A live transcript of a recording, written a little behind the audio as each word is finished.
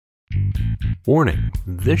Warning,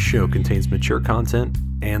 this show contains mature content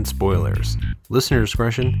and spoilers. Listener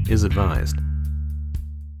discretion is advised.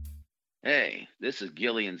 Hey, this is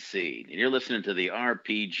Gillian Seed, and you're listening to the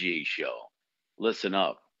RPG Show. Listen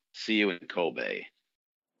up. See you in Kobe.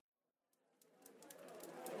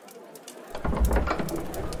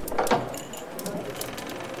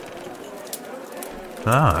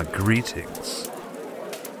 Greetings.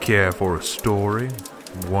 Care for a story?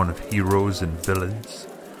 One of heroes and villains?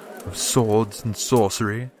 Of swords and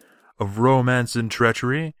sorcery? Of romance and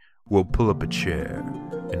treachery? Well, pull up a chair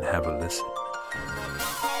and have a listen.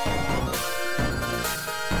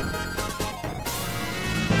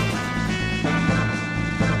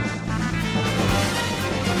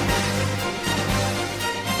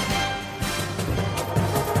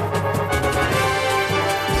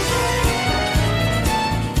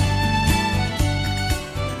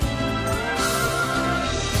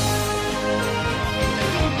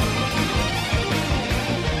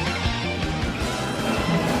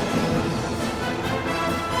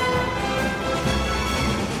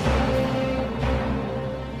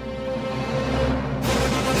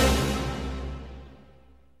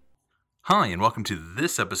 Hi, and welcome to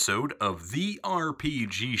this episode of The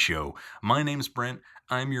RPG Show. My name's Brent,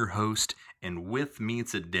 I'm your host, and with me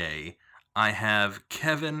today, I have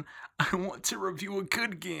Kevin. I want to review a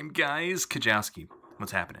good game, guys. Kajowski,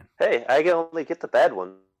 what's happening? Hey, I can only get the bad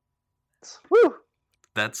ones. Woo!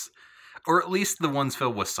 Or at least the ones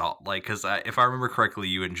filled with salt, because if I remember correctly,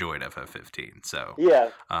 you enjoyed FF15, so...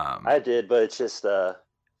 Yeah, I did, but it's just, I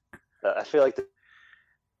feel like the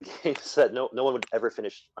games that no one would ever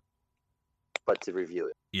finish but to review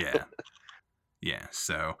it. Yeah,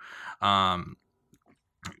 so, now,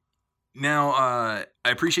 I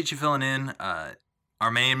appreciate you filling in.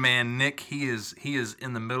 Our main man, Nick, he is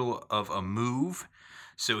in the middle of a move,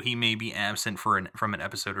 so he may be absent from an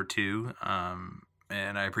episode or two,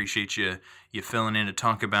 and I appreciate you filling in to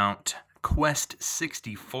talk about Quest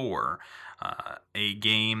 64, a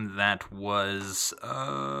game that was,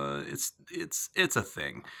 it's a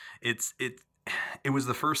thing. It was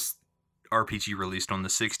the first RPG released on the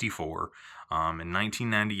 64 in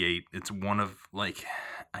 1998. It's one of,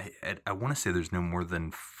 I want to say there's no more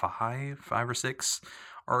than five or six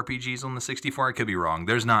RPGs on the 64. I could be wrong.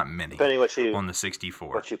 There's not many on the 64.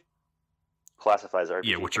 What you classify as RPG.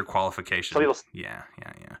 Yeah, what's your qualification? Some people yeah.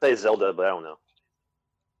 say Zelda, but I don't know.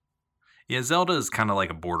 Yeah, Zelda is kind of like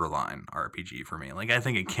a borderline RPG for me. I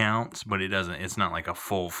think it counts, but it's not like a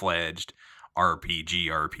full-fledged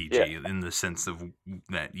RPG in the sense of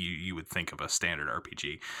that you would think of a standard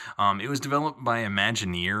RPG. It was developed by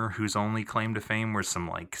Imagineer, whose only claim to fame was some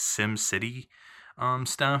SimCity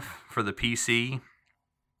stuff for the PC. It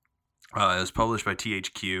was published by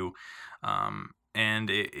THQ, and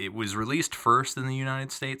it was released first in the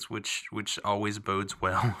United States, which always bodes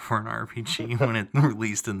well for an RPG when it's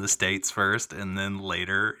released in the States first, and then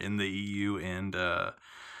later in the EU and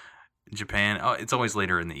Japan. Oh, it's always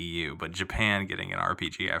later in the EU, but Japan getting an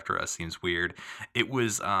RPG after us seems weird. It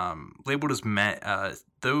was labeled as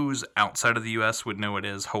those outside of the US would know it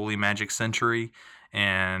as Holy Magic Century,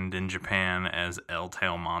 and in Japan as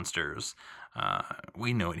L-Tail Monsters.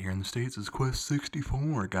 We know it here in the States as Quest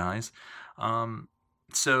 64, guys.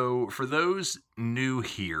 So for those new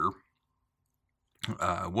here,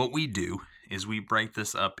 what we do is we break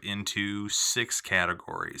this up into 6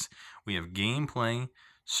 categories. We have gameplay,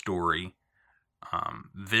 story,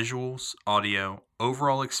 visuals, audio,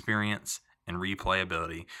 overall experience, and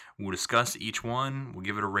replayability. We'll discuss each one. We'll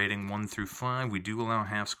give it a rating 1 through 5. We do allow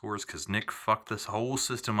half scores because Nick fucked this whole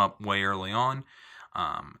system up way early on.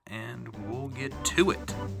 And we'll get to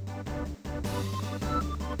it.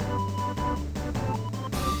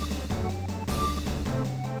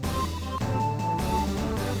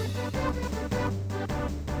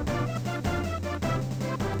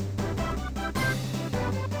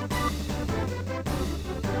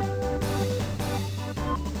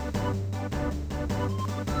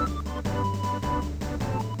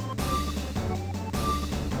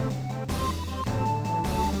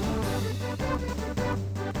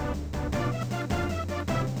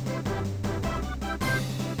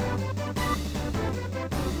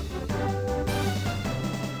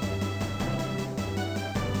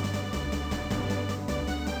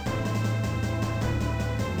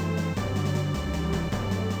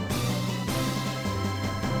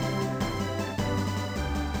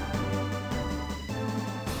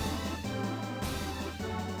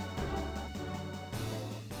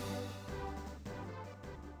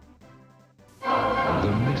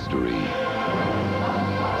 mystery,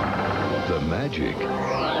 the magic,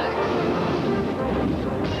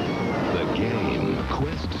 the game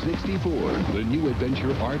Quest 64, the new adventure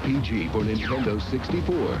RPG for Nintendo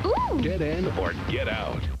 64. Ooh. Get in or get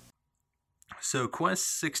out. So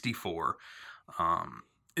Quest 64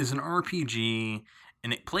 is an RPG,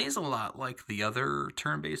 and it plays a lot like the other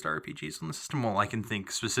turn-based RPGs on the system. Well, I can think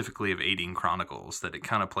specifically of 18 Chronicles that it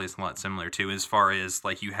kind of plays a lot similar to, as far as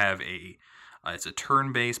like you have it's a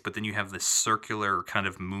turn-based, but then you have this circular kind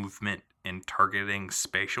of movement and targeting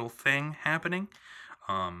spatial thing happening.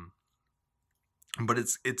 But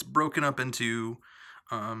it's broken up into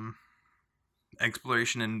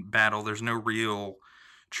exploration and battle. There's no real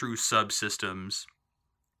true subsystems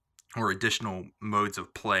or additional modes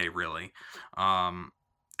of play, really.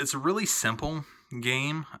 It's a really simple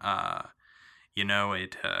game. You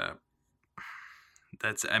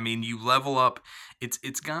level up.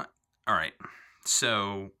 It's got, all right.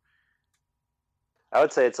 So I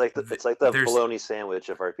would say it's like the bologna sandwich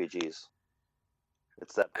of RPGs.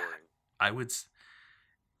 It's that boring.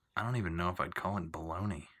 I don't even know if I'd call it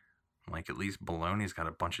bologna. Like, at least bologna's got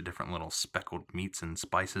a bunch of different little speckled meats and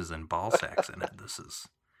spices and ball sacks in it. This is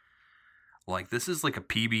like a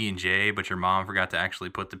PB&J, but your mom forgot to actually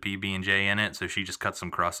put the PB&J in it, so she just cut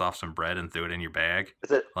some crust off some bread and threw it in your bag.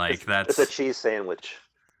 It's a cheese sandwich.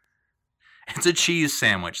 It's a cheese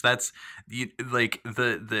sandwich. That's like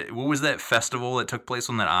the what was that festival that took place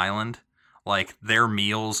on that island? Like, their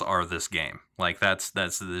meals are this game. Like, that's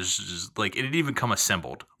just, like, it didn't even come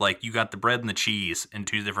assembled. Like, you got the bread and the cheese in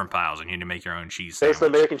two different piles, and you had to make your own cheese sandwich. Based on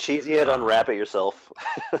American cheese, you had to unwrap it yourself.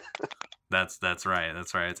 That's right.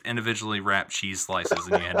 It's individually wrapped cheese slices,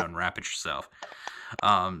 and you had to unwrap it yourself.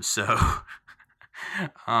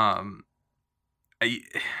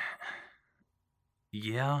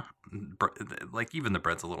 Yeah, like, even the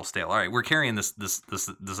bread's a little stale. All right, we're carrying this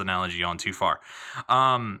analogy on too far.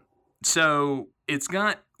 So it's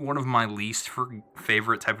got one of my least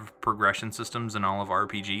favorite type of progression systems in all of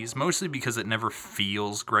RPGs, mostly because it never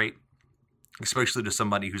feels great, especially to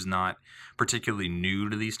somebody who's not particularly new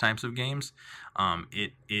to these types of games.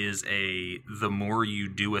 It is the more you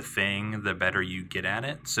do a thing, the better you get at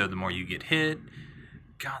it. So the more you get hit,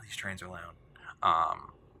 God, these trains are loud.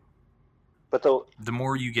 But the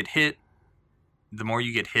more you get hit, the more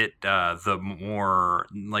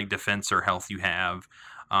like defense or health you have.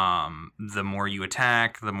 The more you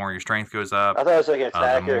attack, the more your strength goes up. I thought it was like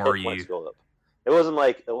attack or hit points go up. It wasn't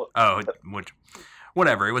like...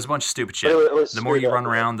 Whatever. It was a bunch of stupid shit. The more you run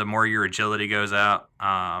around, the more your agility goes out.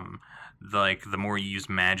 The more you use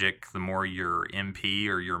magic, the more your MP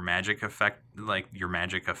or your magic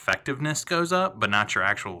effectiveness goes up, but not your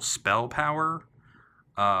actual spell power.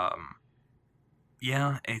 I'm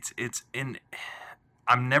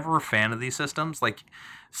never a fan of these systems. Like,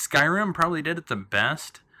 Skyrim probably did it the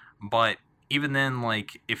best, but even then,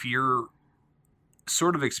 like, if you're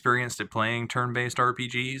sort of experienced at playing turn-based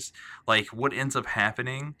RPGs, like, what ends up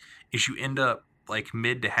happening is you end up, like,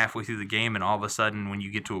 mid to halfway through the game, and all of a sudden, when you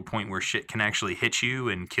get to a point where shit can actually hit you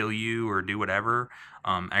and kill you or do whatever,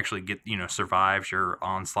 actually survives your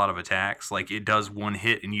onslaught of attacks, like, it does one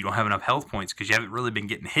hit and you don't have enough health points because you haven't really been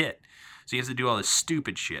getting hit. So you have to do all this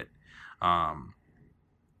stupid shit.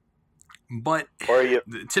 But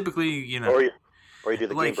typically, or you do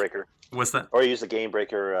the game breaker. What's that? Or you use the game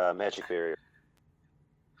breaker magic barrier.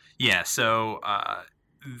 Yeah, so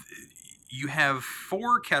you have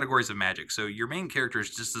 4 categories of magic. So your main character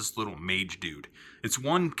is just this little mage dude. It's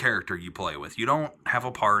one character you play with. You don't have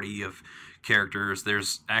a party of characters.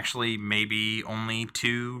 There's actually maybe only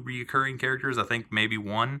 2 reoccurring characters. I think maybe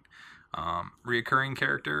 1 reoccurring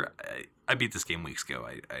character. I beat this game weeks ago.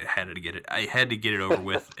 I had to get it. I had to get it over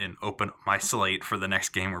with and open up my slate for the next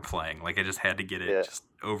game we're playing. Like, I just had to get it just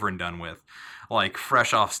over and done with. Like,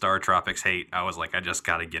 fresh off Star Tropics hate, I was like, I just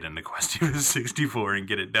got to get into Quest 64 and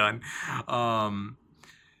get it done.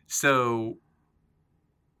 So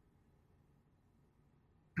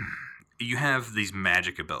you have these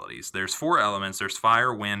magic abilities. There's 4 elements. There's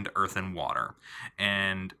fire, wind, earth, and water.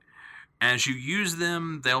 And as you use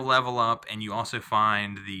them, they'll level up, and you also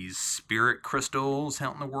find these spirit crystals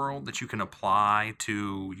out in the world that you can apply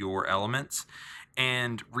to your elements.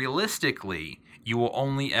 And realistically, you will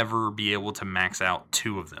only ever be able to max out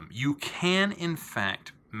 2 of them. You can, in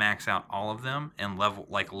fact, max out all of them and level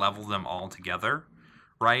them all together,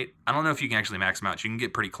 right? I don't know if you can actually max them out. You can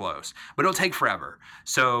get pretty close, but it'll take forever.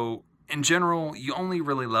 So in general, you only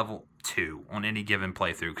really level 2 on any given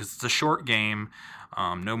playthrough because it's a short game.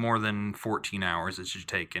 No more than 14 hours it should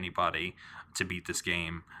take anybody to beat this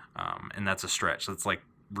game, and that's a stretch. That's like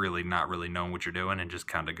really not really knowing what you're doing and just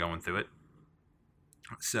kind of going through it.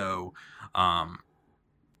 So, and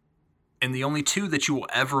the only 2 that you will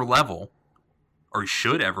ever level, or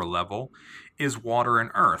should ever level, is water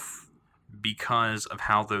and earth because of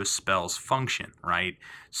how those spells function, right?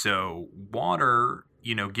 So water,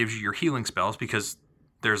 gives you your healing spells because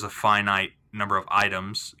there's a finite number of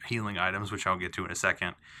items, healing items, which I'll get to in a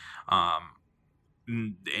second.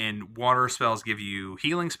 And water spells give you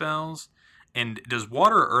healing spells. And does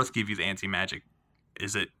water or earth give you the anti-magic?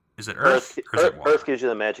 Is it earth or is it water? Earth gives you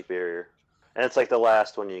the magic barrier. And it's like the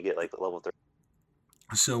last one you get, like the level 30.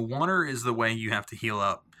 So water is the way you have to heal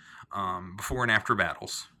up before and after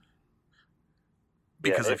battles.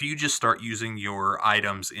 Because if you just start using your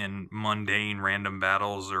items in mundane random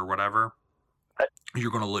battles or whatever,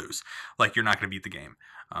 you're going to lose. Like, you're not going to beat the game.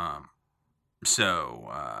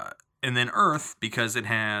 And then Earth, because it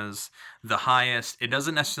has the highest, it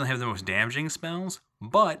doesn't necessarily have the most damaging spells,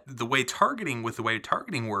 but the way targeting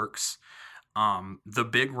works, the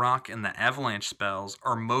Big Rock and the Avalanche spells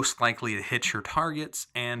are most likely to hit your targets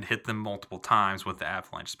and hit them multiple times with the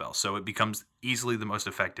Avalanche spell. So it becomes easily the most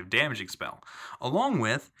effective damaging spell, along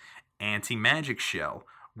with Anti-Magic Shell,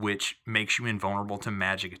 which makes you invulnerable to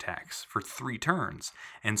magic attacks for 3 turns.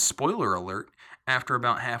 And spoiler alert, after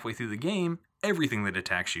about halfway through the game, everything that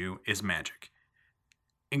attacks you is magic,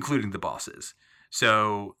 including the bosses.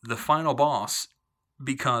 So the final boss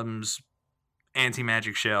becomes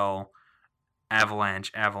Anti-Magic Shell,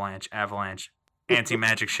 Avalanche,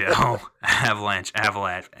 Anti-Magic Shell, Avalanche,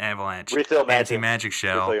 Refill magic. Anti-Magic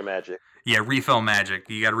Shell. Refill your magic. Yeah, refill magic.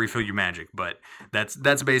 You got to refill your magic, but that's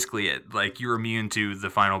basically it. Like, you're immune to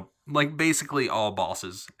the final, like, basically all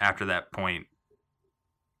bosses after that point.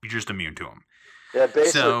 You're just immune to them. Yeah,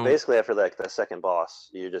 basically after that second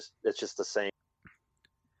boss, it's just the same.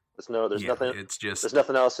 There's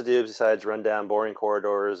nothing else to do besides run down boring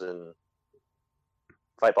corridors and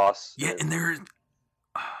fight boss. Yeah, and there's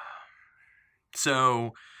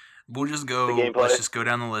so we'll just go. Let's just go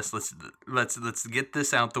down the list. Let's get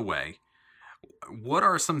this out the way. What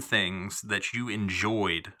are some things that you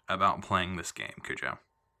enjoyed about playing this game, Kujo?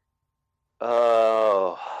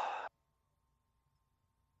 Oh,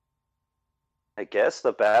 I guess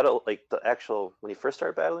the battle, like the actual when you first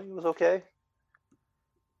started battling, was okay.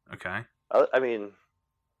 Okay. I mean,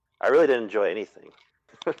 I really didn't enjoy anything.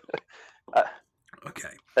 Okay.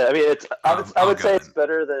 I mean, I would say it's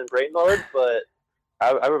better than Brain Lord, but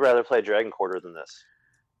I would rather play Dragon Quarter than this.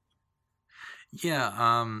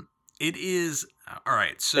 Yeah. It is all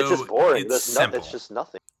right. So it's just boring. It's simple. It's just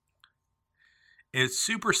nothing. It's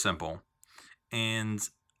super simple, and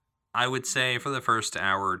I would say for the first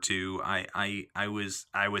hour or two, I was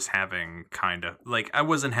having kind of like I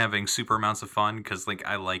wasn't having super amounts of fun because like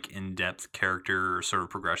I like in-depth character sort of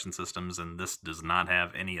progression systems, and this does not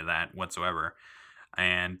have any of that whatsoever.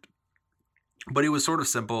 But it was sort of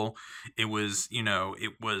simple. It was,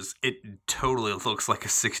 it totally looks like a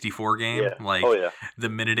 64 game. Yeah. Like, oh, yeah. The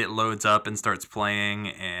minute it loads up and starts playing,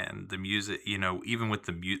 and the music, even with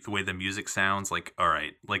the way the music sounds, like, all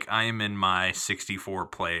right, like I am in my 64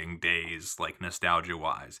 playing days, like nostalgia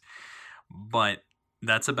wise. But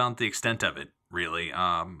that's about the extent of it, really.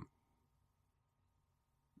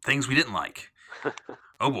 Things we didn't like.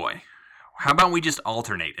 Oh boy. How about we just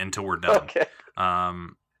alternate until we're done? Okay.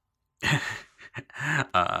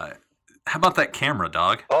 How about that camera,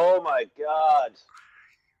 dog? Oh my god!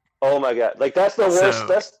 Like that's the worst.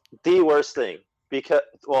 That's the worst thing because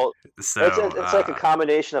it's like a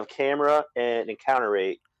combination of camera and encounter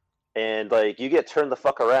rate, and like you get turned the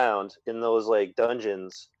fuck around in those like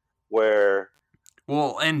dungeons where.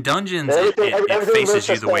 Well, in dungeons, it faces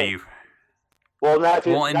you the way you. Well, not if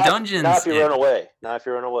you. Well, in dungeons, not if you run away. Not if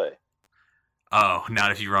you run away. Oh,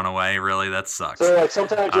 not if you run away. Really, that sucks. So like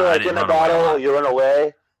sometimes you're like in a battle, you run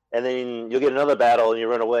away, and then you'll get another battle, and you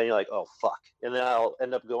run away, and you're like, oh fuck, and then I'll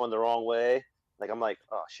end up going the wrong way. Like I'm like,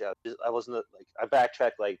 oh shit, I wasn't like I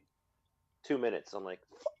backtracked like 2 minutes. I'm like,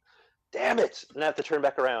 fuck, damn it, and I have to turn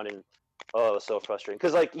back around, and oh, it was so frustrating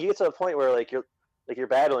because like you get to a point where like you're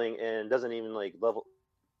battling and it doesn't even like level,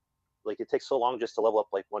 like it takes so long just to level up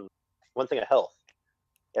like one thing of health,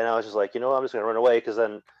 and I was just like, I'm just gonna run away because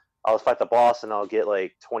then. I'll fight the boss and I'll get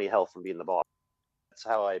like 20 health from beating the boss. That's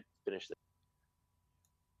how I finished it.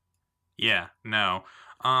 Yeah, no.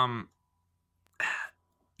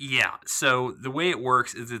 Yeah, so the way it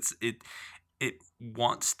works is it's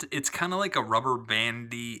kind of like a rubber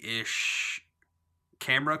bandy-ish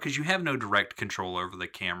camera because you have no direct control over the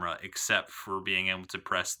camera except for being able to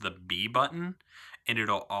press the B button and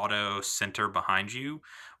it'll auto center behind you,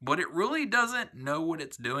 but it really doesn't know what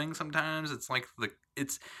it's doing sometimes. It's like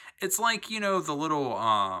it's like, the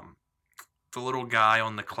little guy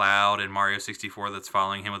on the cloud in Mario 64 that's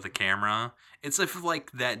following him with the camera. It's if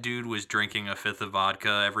like that dude was drinking a fifth of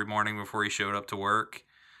vodka every morning before he showed up to work.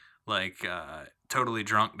 like totally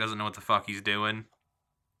drunk, doesn't know what the fuck he's doing.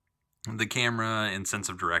 The camera and sense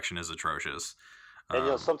of direction is atrocious.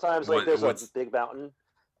 And sometimes like there's a big mountain,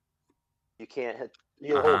 you can't hit.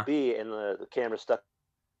 You hold B, and the camera's stuck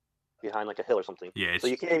behind like a hill or something. Yeah, so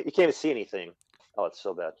you can't even see anything. Oh, it's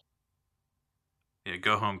so bad. Yeah,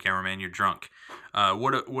 go home, cameraman. You're drunk.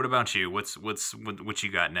 What about you? What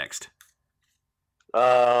you got next?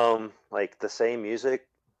 Like the same music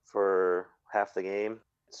for half the game.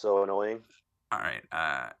 It's so annoying. All right.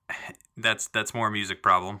 That's more a music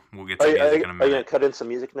problem. We'll get to music in a minute. Are you gonna cut in some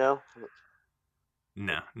music now?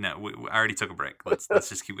 No. I already took a break. Let's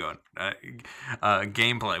just keep going.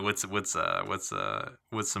 Gameplay. What's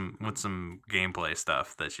some gameplay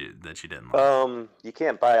stuff that you didn't like? You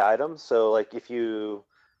can't buy items. So like if you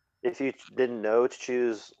didn't know to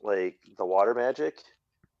choose like the water magic,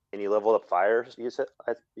 and you leveled up fire,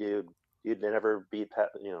 you'd never beat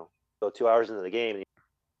go 2 hours into the game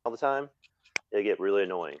all the time. It'd get really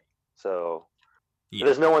annoying. So. Yeah.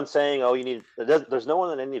 There's no one saying, "Oh, you need." There's no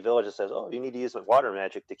one in any village that says, "Oh, you need to use water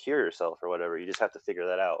magic to cure yourself" or whatever. You just have to figure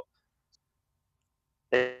that out.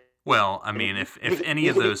 Well, I mean, if any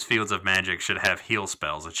of those fields of magic should have heal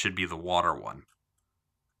spells, it should be the water one.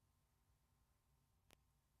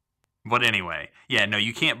 But anyway, yeah, no,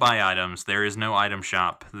 you can't buy items. There is no item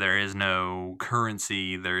shop. There is no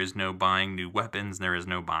currency. There is no buying new weapons. There is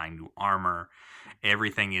no buying new armor.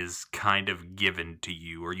 Everything is kind of given to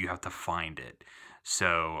you, or you have to find it.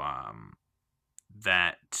 So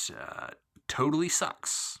that totally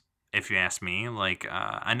sucks, if you ask me. Like,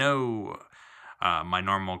 I know my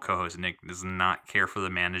normal co-host Nick does not care for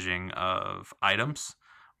the managing of items,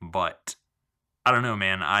 but I don't know,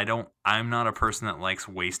 man. I'm not a person that likes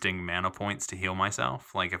wasting mana points to heal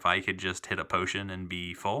myself. Like, if I could just hit a potion and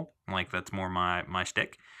be full, like, that's more my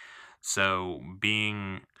shtick. So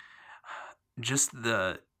being just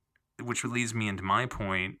which leads me into my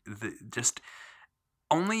point, just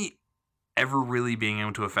only ever really being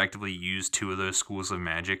able to effectively use two of those schools of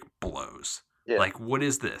magic blows. Yeah. Like, what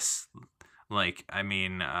is this? Like, I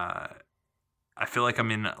mean, I feel like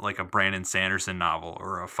I'm in like a Brandon Sanderson novel,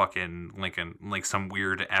 or a fucking like some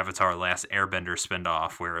weird Avatar Last Airbender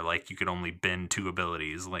spinoff where like you could only bend two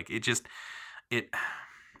abilities. Like, it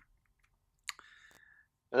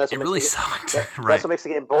really sucked. Right? That's what makes the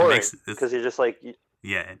game boring, because you're just like,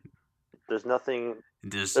 yeah. There's nothing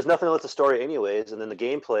to let the story anyways, and then the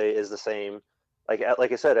gameplay is the same. Like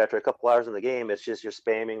I said, after a couple hours in the game, it's just you're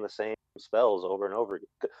spamming the same spells over and over again.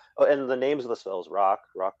 Oh, and the names of the spells: rock,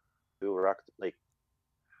 like.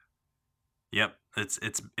 Yep,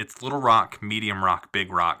 it's little rock, medium rock, big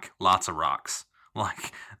rock, lots of rocks.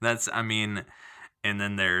 Like, that's, I mean, and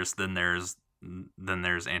then there's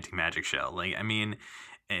anti-magic shell. Like, I mean,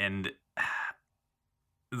 and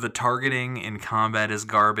the targeting in combat is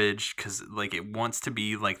garbage, because like it wants to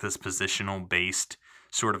be like this positional based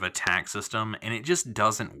sort of attack system, and it just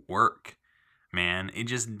doesn't work, man. It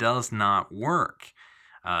just does not work.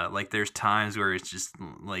 Like, there's times where it's just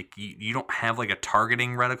like you don't have like a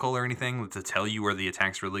targeting reticle or anything to tell you where the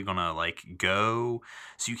attack's really gonna like go,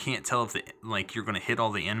 so you can't tell if you're gonna hit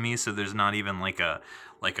all the enemies. So there's not even like a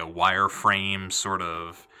wireframe sort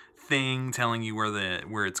of thing telling you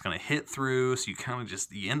where it's gonna hit through. So you kind of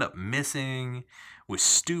just end up missing with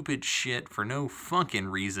stupid shit for no fucking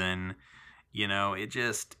reason. It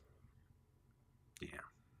just, yeah.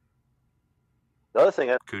 The other thing,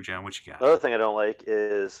 Kujo, what you got? The other thing I don't like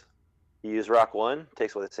is you use rock 1,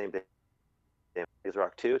 takes away the same damage. Use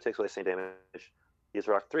rock 2, takes away the same damage. Use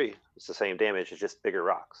rock 3, it's the same damage, it's just bigger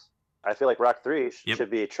rocks. I feel like rock 3 should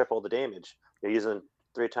be triple the damage. You're using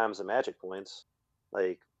 3 times the magic points.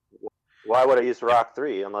 Like, why would I use rock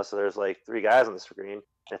 3 unless there's like 3 guys on the screen?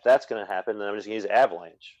 If that's going to happen, then I'm just going to use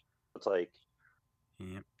avalanche. It's like,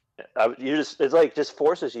 it's like just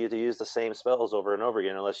forces you to use the same spells over and over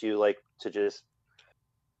again, unless you like to just,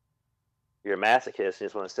 you're a masochist and you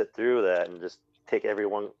just want to sit through that and just take every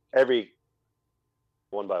one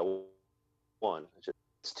by one.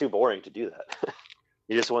 It's too boring to do that.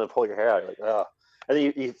 You just want to pull your hair out. You're like, oh. And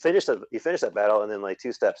then you finish that battle, and then like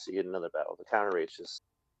 2 steps you get another battle. The counter rate's just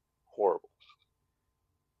horrible.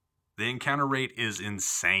 The encounter rate is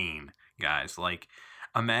insane, guys. Like,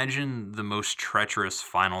 imagine the most treacherous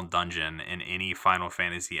final dungeon in any Final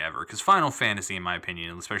Fantasy ever. Because Final Fantasy, in my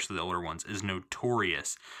opinion, especially the older ones, is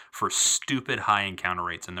notorious for stupid high encounter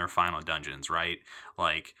rates in their final dungeons, right?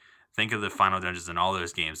 Like, think of the final dungeons in all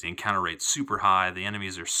those games. The encounter rate's super high. The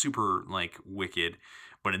enemies are super, like, wicked.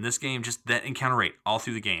 But in this game, just that encounter rate all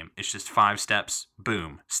through the game, it's just 5 steps,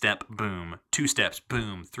 boom, step, boom, 2 steps,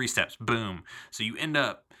 boom, 3 steps, boom. So you end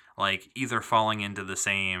up, like, either falling into the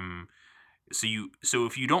same so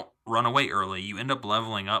if you don't run away early, you end up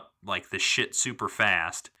leveling up like the shit super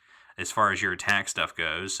fast as far as your attack stuff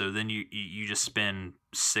goes. So then you just spend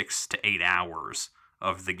 6 to 8 hours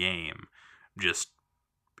of the game just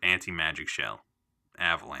anti-magic shell,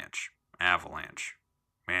 avalanche,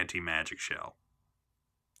 anti-magic shell.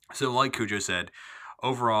 So like Kujo said,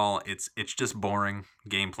 overall it's just boring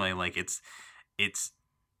gameplay. Like it's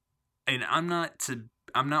and I'm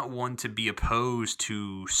not one to be opposed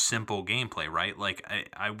to simple gameplay, right? Like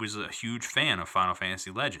I was a huge fan of Final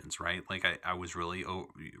Fantasy Legends, right? Like I was really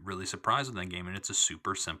surprised with that game, and it's a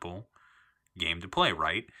super simple game to play,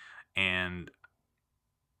 right? And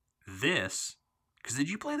this, because did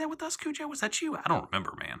you play that with us, Kujo? Was that you? I don't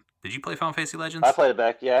remember, man. Did you play Final Fantasy Legends? I played it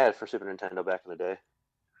back. Yeah, I had it for Super Nintendo back in the day.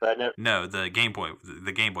 But I never... No, the Game Boy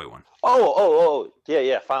one. Oh,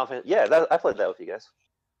 yeah, Final Fantasy. Yeah, I played that with you guys.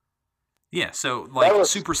 Yeah, so like was,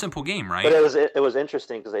 super simple game, right? But it was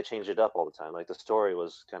interesting because they changed it up all the time. Like the story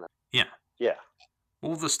was kind of yeah.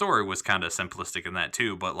 Well, the story was kind of simplistic in that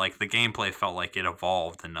too, but like the gameplay felt like it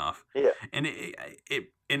evolved enough. Yeah, and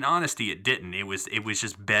it in honesty, it didn't. It was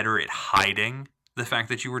just better at hiding the fact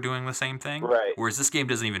that you were doing the same thing. Right. Whereas this game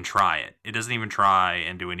doesn't even try it. It doesn't even try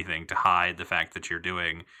and do anything to hide the fact that you're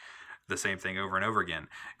doing the same thing over and over again.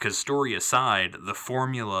 Because story aside, the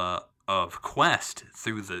formula of quest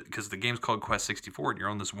because the game's called Quest 64 and you're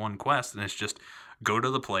on this one quest and it's just go to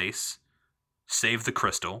the place, save the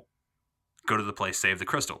crystal, go to the place, save the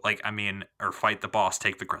crystal. Like, I mean, or fight the boss,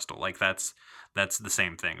 take the crystal. Like that's the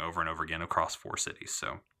same thing over and over again across 4 cities.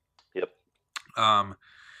 So yep.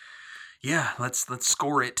 Yeah, let's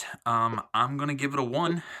score it. I'm gonna give it a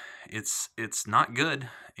 1. It's not good.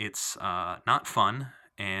 It's not fun,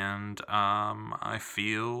 and I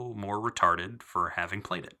feel more retarded for having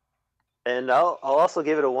played it. And I'll also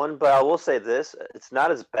give it a 1, but I will say this: it's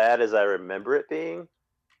not as bad as I remember it being.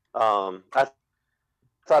 I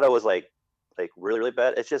thought it was like really, really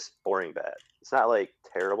bad. It's just boring bad. It's not like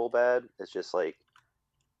terrible bad. It's just like,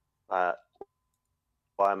 why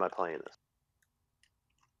am I playing this?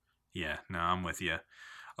 Yeah, no, I'm with you.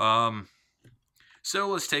 So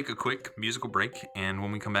let's take a quick musical break, and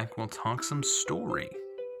when we come back, we'll talk some story.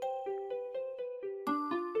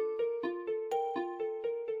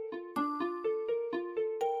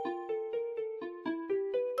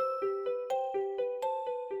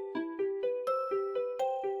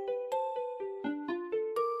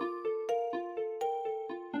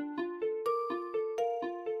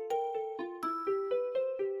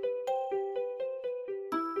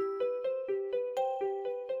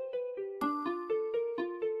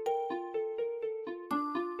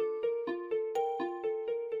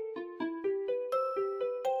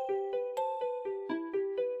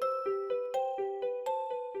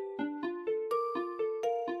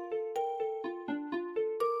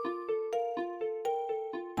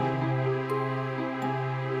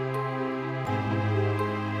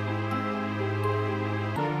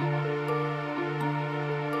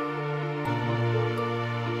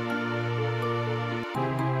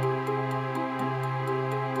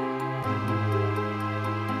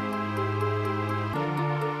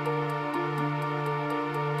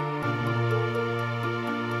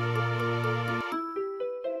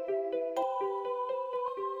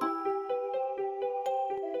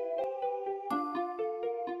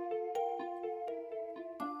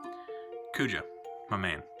 Kujo, my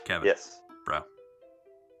man, Kevin. Yes. Bro.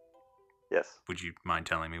 Yes. Would you mind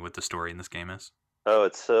telling me what the story in this game is? Oh,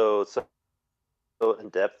 it's so in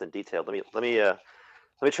depth and detailed. Let me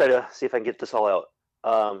try to see if I can get this all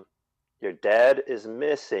out. Your dad is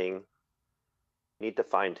missing. You need to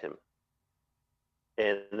find him.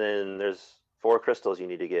 And then there's 4 crystals you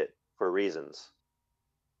need to get for reasons.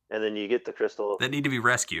 And then you get the crystal. That need to be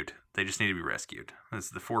rescued. They just need to be rescued. As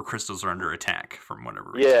the 4 crystals are under attack from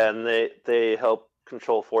whatever reason. Yeah, and they help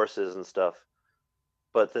control forces and stuff.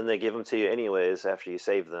 But then they give them to you anyways after you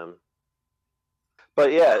save them.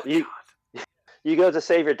 But yeah, you go to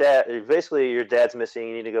save your dad. Basically, your dad's missing.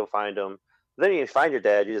 You need to go find him. Then you find your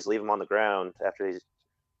dad. You just leave him on the ground after he's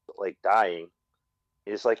like dying.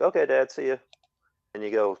 You're just like, okay, Dad, see you. And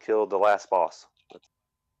you go kill the last boss.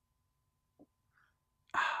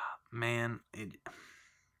 Man.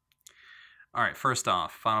 All right, first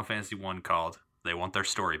off, Final Fantasy 1 called. They want their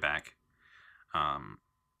story back.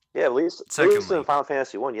 Yeah, at least in Final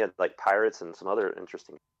Fantasy 1, you had like pirates and some other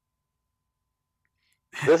interesting.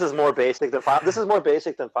 This is more basic than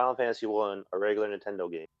Final Fantasy 1, a regular Nintendo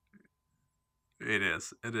game. It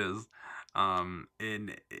is.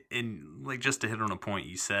 And like just to hit on a point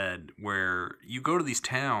you said, where you go to these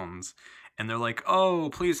towns and they're like, "Oh,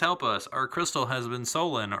 please help us. Our crystal has been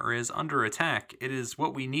stolen or is under attack. It is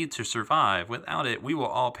what we need to survive. Without it, we will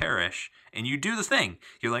all perish." And you do the thing.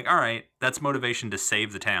 You're like, "All right, that's motivation to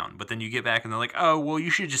save the town." But then you get back and they're like, "Oh, well, you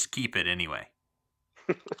should just keep it anyway."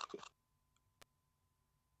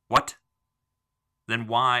 What? Then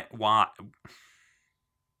why?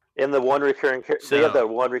 And the one recurring they have that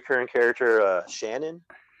one recurring character, Shannon.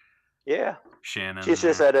 Yeah, Shannon. She's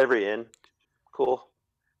just at every inn. Cool.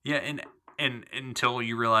 Yeah, and until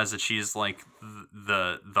you realize that she's like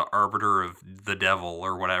the arbiter of the devil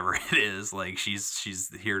or whatever it is, like she's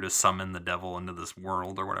here to summon the devil into this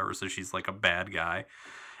world or whatever. So she's like a bad guy,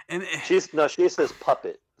 and she's his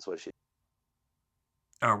puppet. That's what she.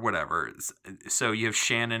 Or whatever. So you have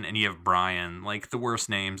Shannon and you have Brian, like the worst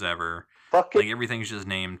names ever. Fucking, like everything's just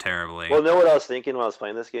named terribly. Well, know what I was thinking when I was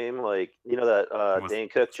playing this game? Like, you know that Dane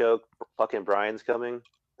Cook joke, fucking Brian's coming?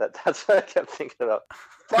 That's what I kept thinking about.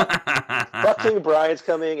 Fucking Brian's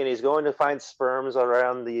coming, and he's going to find sperms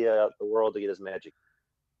around the world to get his magic.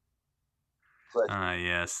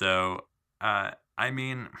 Yeah, so, I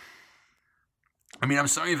mean, I'm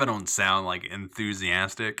sorry if I don't sound, like,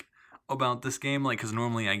 enthusiastic about this game, like, because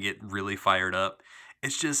normally I get really fired up.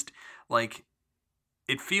 It's just, like,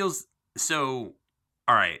 it feels so...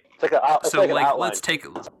 All right. Let's take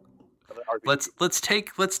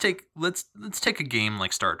a game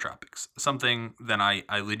like Star Tropics, something that I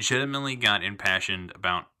legitimately got impassioned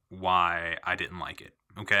about why I didn't like it.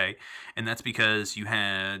 Okay, and that's because you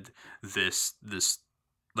had this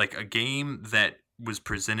like a game that was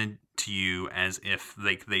presented to you as if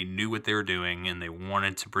like they knew what they were doing and they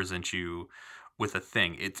wanted to present you with a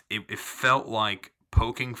thing. It felt like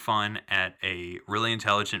poking fun at a really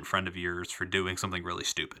intelligent friend of yours for doing something really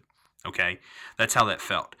stupid. Okay? That's how that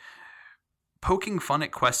felt. Poking fun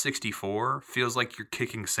at Quest 64 feels like you're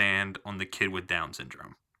kicking sand on the kid with Down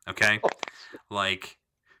syndrome. Okay? Like...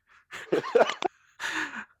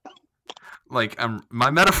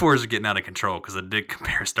 my metaphors are getting out of control because I did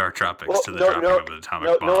compare Star Tropics to the dropping of an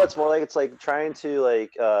atomic bomb. No, it's more like it's like trying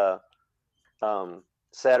to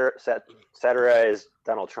satirize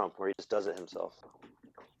Donald Trump, where he just does it himself.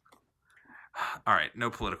 All right, no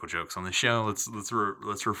political jokes on the show.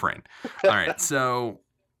 Let's refrain. All right, so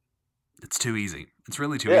it's too easy. It's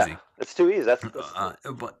really too easy. It's too easy. That's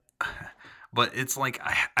But it's like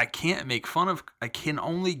I can't make fun of. I can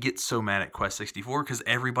only get so mad at Quest 64 because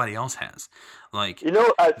everybody else has. Like you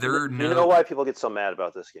know why people get so mad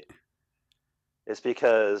about this game? It's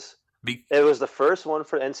because it was the first one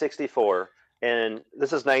for N64, and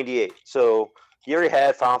this is '98. So you already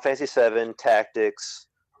had Final Fantasy VII, Tactics,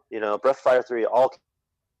 Breath of Fire 3, all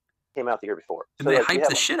came out the year before. And so, they hyped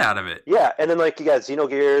the shit out of it. Yeah, and then like you got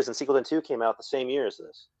Xenogears and Sequel 2 came out the same year as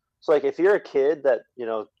this. So like if you're a kid that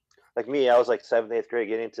like me, I was like 7th, 8th grade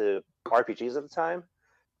getting into RPGs at the time,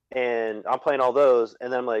 and I'm playing all those,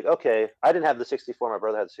 and then I'm like, okay, I didn't have the 64, my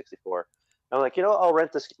brother had the 64. And I'm like, I'll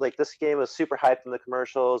rent this. Like this game was super hyped in the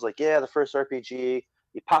commercials. Like, yeah, the first RPG.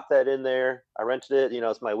 You pop that in there. I rented it.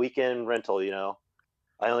 It's my weekend rental.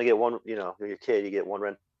 I only get one. You're a kid, you get one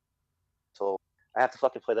rental. So I have to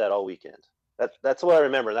fucking play that all weekend. That's what I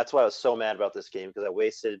remember. That's why I was so mad about this game, because I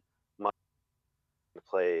wasted money to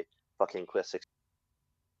play fucking Quest 6.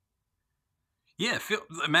 Yeah,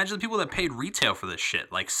 imagine the people that paid retail for this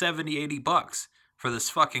shit, like $70-$80 for this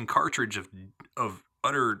fucking cartridge of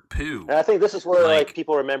utter poo. And I think this is where like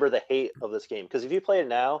people remember the hate of this game, because if you play it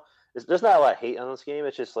now, there's not a lot of hate on this game.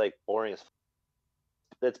 It's just like boring as fuck.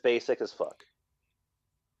 It's basic as fuck.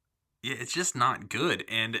 Yeah, it's just not good,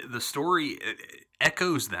 and the story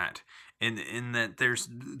echoes that, in that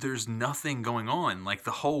there's nothing going on. Like the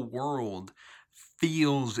whole world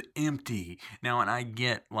feels empty now, and I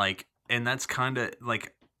get like. And that's kind of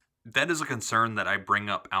like, that is a concern that I bring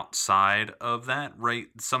up outside of that, right?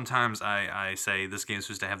 Sometimes I say this game is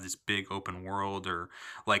supposed to have this big open world, or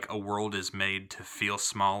like a world is made to feel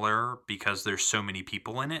smaller because there's so many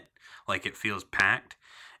people in it. Like it feels packed.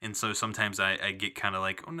 And so sometimes I get kind of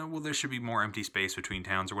like, oh no, well there should be more empty space between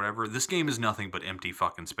towns or whatever. This game is nothing but empty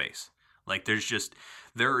fucking space. Like there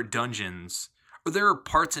are dungeons, or there are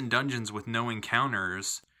parts in dungeons with no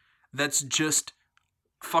encounters that's just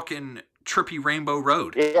fucking trippy Rainbow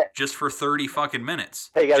Road, just for 30 fucking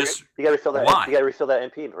minutes. Hey, you gotta refill that. Why? You gotta refill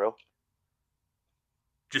that MP, bro.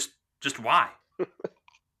 Just why?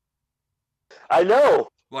 I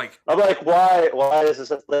know. Like I'm like, why? Why is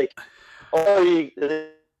this like? Oh,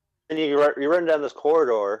 you're running down this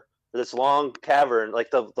corridor, this long cavern,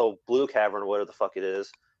 like the blue cavern, whatever the fuck it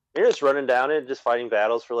is. You're just running down it, just fighting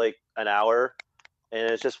battles for like an hour,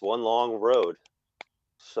 and it's just one long road.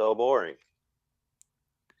 So boring.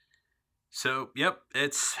 So, yep,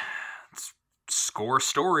 it's Score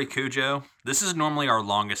story, Kujo. This is normally our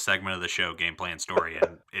longest segment of the show, gameplay and story,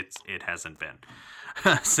 and it hasn't been.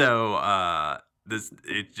 So this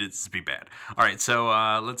be bad. All right, so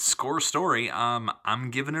let's score story.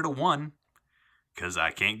 I'm giving it a 1 because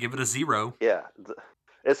I can't give it a 0. Yeah,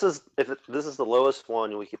 this is the lowest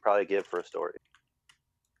one we could probably give for a story.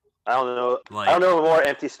 I don't know. I don't know a more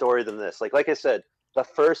empty story than this. Like I said, the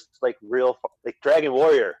first real Dragon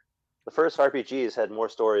Warrior, the first RPGs had more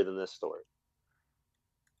story than this story.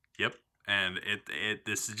 Yep, and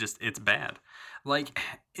this is just it's bad.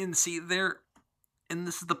 And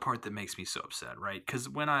this is the part that makes me so upset, right? Because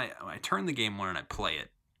when I turn the game on and I play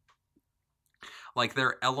it, there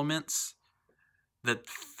are elements that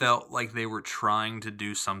felt like they were trying to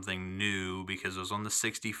do something new because it was on the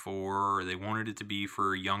 64, or they wanted it to be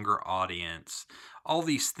for a younger audience. All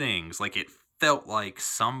these things, it felt like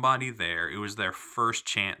somebody there, it was their first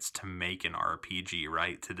chance to make an RPG,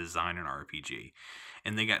 right? To design an RPG.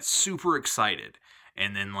 And they got super excited.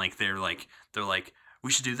 And then they're like,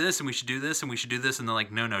 we should do this, and we should do this, and we should do this. And they're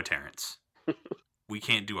like, no, Terrence. We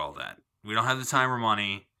can't do all that. We don't have the time or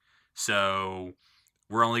money. So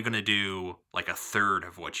we're only going to do a third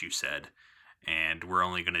of what you said. And we're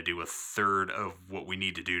only going to do a third of what we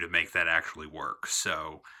need to do to make that actually work.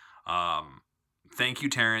 So thank you,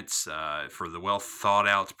 Terrence, for the well thought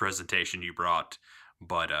out presentation you brought.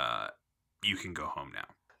 But you can go home now.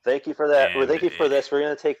 Thank you for that. Thank you for this. We're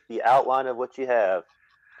going to take the outline of what you have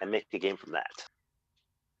and make a game from that.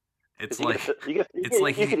 It's you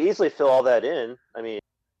could easily fill all that in. I mean,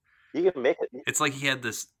 you can make it. It's like he had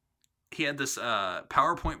this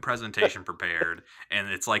PowerPoint presentation prepared, and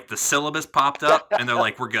it's like the syllabus popped up, and they're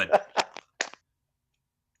like, "We're good.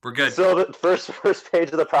 We're good." So the first page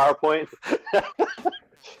of the PowerPoint.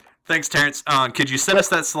 Thanks, Terrence. Could you send us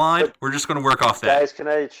that slide? We're just going to work off that. Guys, can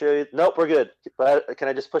I show you? Nope, we're good. Can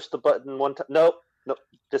I just push the button one time? Nope.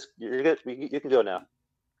 Just you're good. You can go now.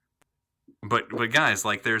 But guys,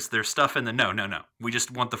 there's stuff in the no. We just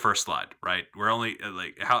want the first slide, right? We're only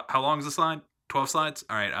how long is the slide? 12 slides.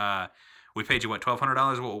 All right. We paid you what,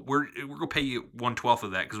 $1,200? Well, we're gonna pay you 1/12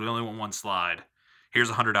 of that because we only want one slide. Here's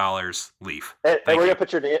 $100. Leave. And we're gonna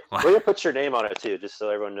put your name. We're gonna put your name on it too, just so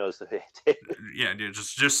everyone knows that. Yeah, dude.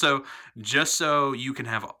 Just so you can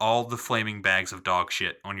have all the flaming bags of dog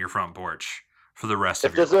shit on your front porch for the rest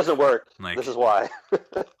of your life. If this doesn't work, this is why.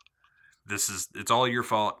 It's all your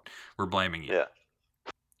fault. We're blaming you. Yeah.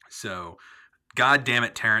 So, God damn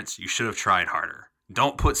it, Terrence, you should have tried harder.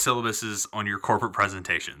 Don't put syllabuses on your corporate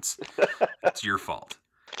presentations. It's your fault.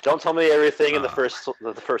 Don't tell me everything in the first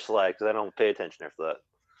slide because I don't pay attention after that.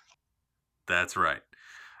 That's right.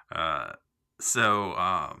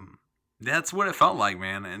 So that's what it felt like,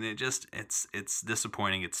 man, and it's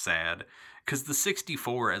disappointing. It's sad because the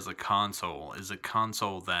 64 as a console is a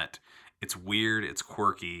console that it's weird, it's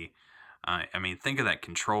quirky. I mean, think of that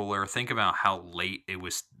controller. Think about how late it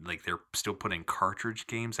was. They're still putting cartridge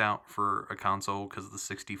games out for a console because of the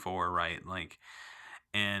 64, right?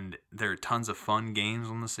 And there are tons of fun games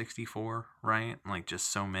on the 64, right?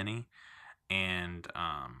 Just so many. And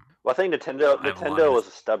well, I think Nintendo was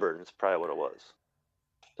stubborn. It's probably what it was.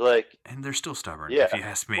 And they're still stubborn, yeah. if you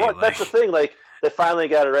ask me. Well, that's the thing. They finally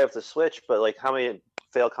got it right with the Switch, but how many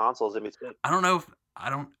failed consoles in between? I don't know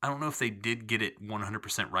if they did get it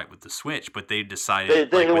 100% right with the Switch, but they decided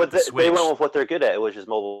they with the Switch, they went with what they're good at, which is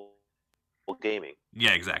mobile gaming.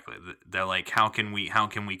 Yeah, exactly. They're like, how can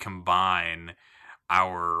we combine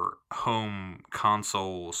our home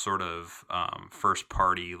console sort of first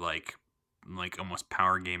party like almost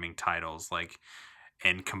power gaming titles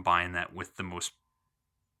and combine that with the most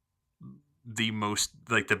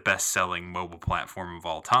the best selling mobile platform of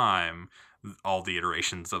all time, all the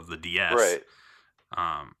iterations of the DS. Right.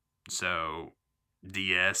 So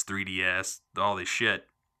DS, 3DS, all this shit.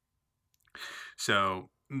 So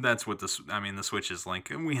that's what the Switch is like.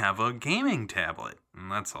 We have a gaming tablet, and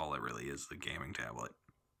that's all it really is, a gaming tablet.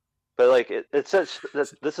 But it's such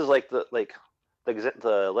this is the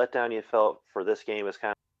letdown you felt for this game is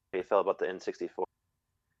kind of how you felt about the N64.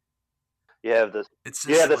 You have the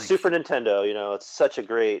Super Nintendo. It's such a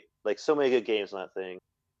great so many good games on that thing.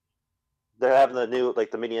 They're having the new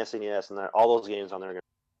the mini SNES, and all those games on there are gonna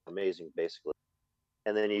be amazing, basically.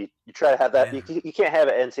 And then you try to have that. Yeah. You can't have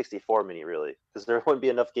an N64 mini really because there wouldn't be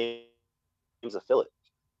enough games to fill it.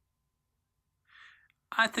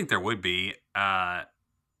 I think there would be,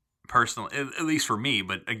 personally, at least for me.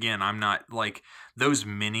 But again, I'm not those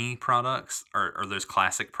mini products or those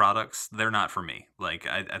classic products. They're not for me.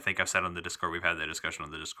 I think I've said on the Discord, we've had that discussion on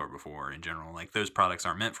the Discord before. In general, those products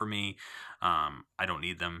aren't meant for me. I don't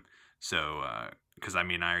need them. So, because I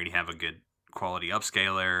already have a good quality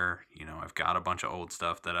upscaler. I've got a bunch of old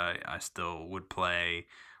stuff that I still would play.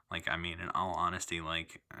 Like, I mean, in all honesty,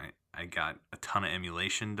 like, I got a ton of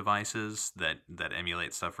emulation devices that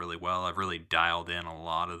emulate stuff really well. I've really dialed in a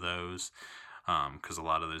lot of those, because a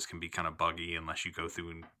lot of those can be kind of buggy unless you go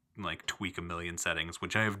through and, like, tweak a million settings,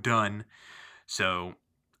 which I have done. So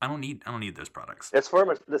I don't need those products. It's for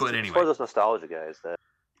anyway. for those nostalgia guys that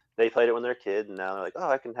they played it when they're a kid, and now they're like, oh,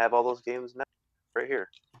 I can have all those games now right here.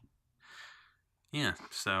 Yeah.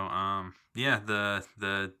 So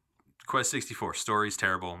the Quest 64 story's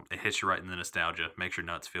terrible. It hits you right in the nostalgia. Makes your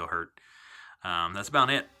nuts feel hurt. That's about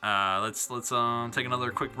it. Let's take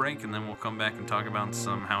another quick break, and then we'll come back and talk about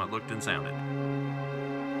how it looked and sounded.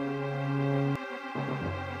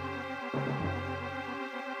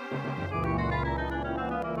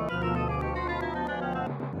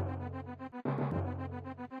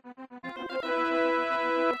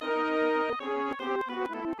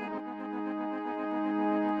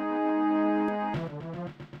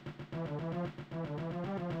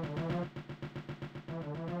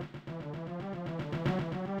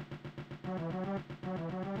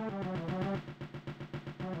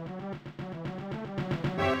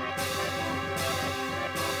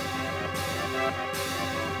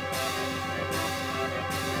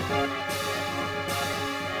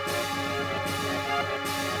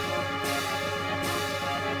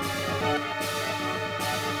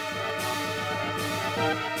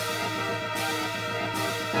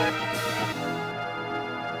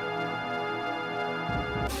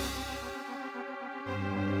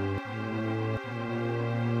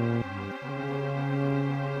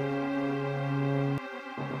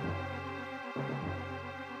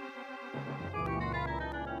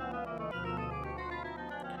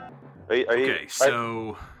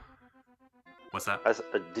 So what's that?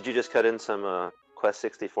 Did you just cut in some Quest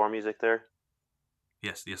 64 music there?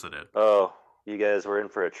 Yes, I did. Oh, you guys were in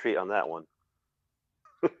for a treat on that one.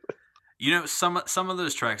 Some of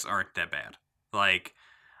those tracks aren't that bad. Like,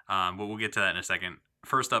 but we'll get to that in a second.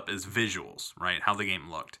 First up is visuals, right? How the game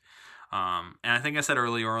looked. And I think I said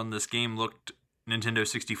earlier on, this game looked Nintendo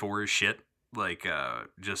 64 as shit. Like,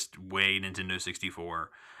 just way Nintendo 64.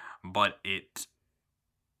 But it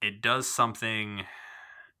does something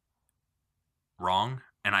wrong,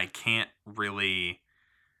 and I can't really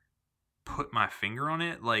put my finger on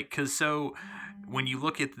it. Like, cause so when you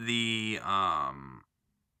look at the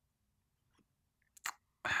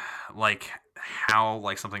like how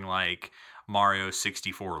like something like Mario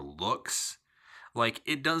 64 looks, like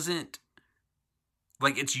it doesn't,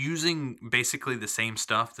 like it's using basically the same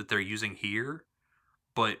stuff that they're using here,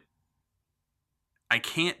 but I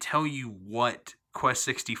can't tell you what Quest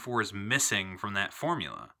 64 is missing from that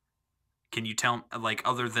formula. Can you tell, like,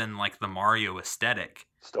 other than like the Mario aesthetic?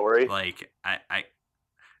 Story? Like,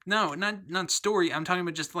 no, not story. I'm talking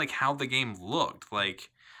about just like how the game looked. Like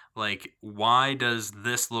why does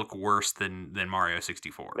this look worse than Mario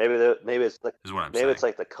 64? Maybe it's like, is what I'm maybe saying. It's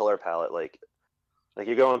like the color palette. Like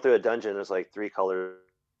you're going through a dungeon. There's like 3 colors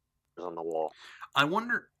on the wall. I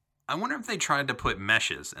wonder if they tried to put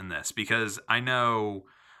meshes in this, because I know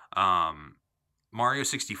Mario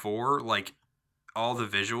 64, like, all the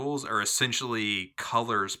visuals are essentially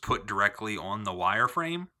colors put directly on the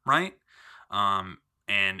wireframe, right?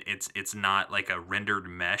 And it's not like a rendered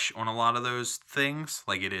mesh on a lot of those things.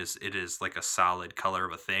 Like it is like a solid color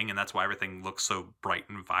of a thing, and that's why everything looks so bright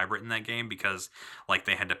and vibrant in that game, because like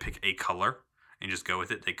they had to pick a color and just go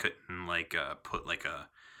with it. They couldn't like put like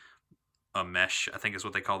a mesh, I think is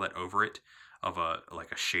what they call that, over it, of a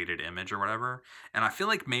shaded image or whatever. And I feel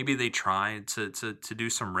like maybe they tried to do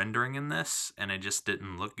some rendering in this, and it just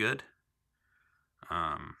didn't look good.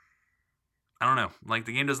 I don't know. Like,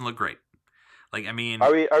 the game doesn't look great. Like, I mean,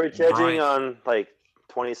 are we judging on like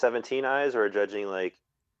 2017 eyes, or judging like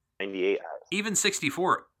 98 eyes? Even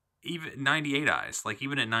 64, even 98 eyes. Like,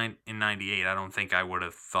 even in 98, I don't think I would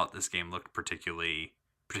have thought this game looked particularly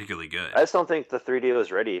good. I just don't think the 3D was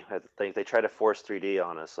ready. I think they tried to force 3D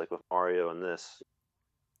on us, like with Mario and this.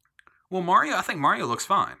 Well, I think Mario looks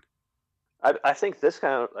fine. I think this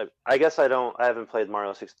kind of, I guess I haven't played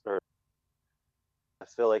Mario 64. I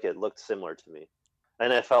feel like it looked similar to me.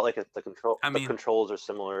 And I felt like the controls are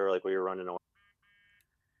similar, like where you're running away.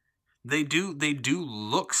 They do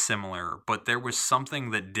look similar, but there was something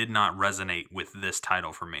that did not resonate with this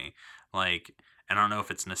title for me. Like, and I don't know if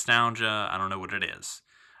it's nostalgia, I don't know what it is,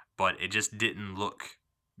 but it just didn't look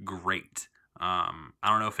great. I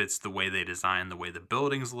don't know if it's the way they designed the way the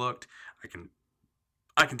buildings looked.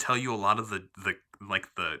 I can tell you a lot of the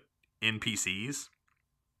NPCs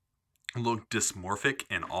look dysmorphic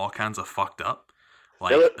and all kinds of fucked up.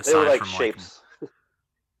 Like, they were like shapes.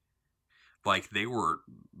 like they were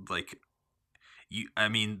like I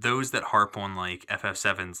mean, those that harp on like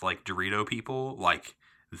FF7's like Dorito people, like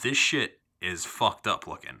this shit is fucked up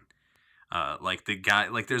looking. Like the guy,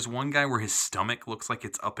 like there's one guy where his stomach looks like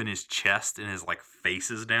it's up in his chest and his like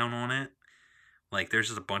face is down on it. Like there's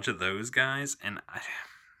just a bunch of those guys, and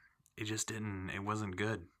it just didn't. It wasn't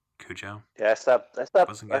good, Kujo. Yeah, I stopped. It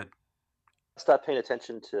wasn't good. I stopped paying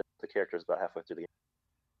attention to the characters about halfway through the game.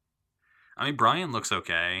 I mean, Brian looks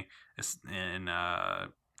okay, and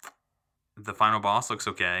the final boss looks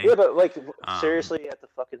okay. Yeah, but like seriously, you have to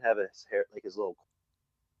fucking have his hair, like his little.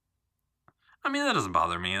 I mean, that doesn't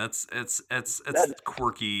bother me. It's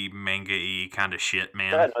quirky manga-y kind of shit,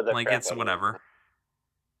 man. Like it's whatever.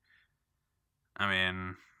 I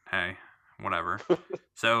mean, hey, whatever.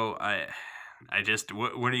 So I just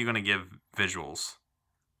what are you gonna give visuals?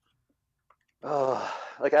 Oh,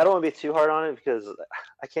 like I don't want to be too hard on it because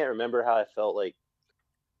I can't remember how I felt. Like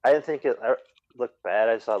I didn't think it looked bad.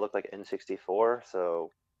 I saw it looked like N64,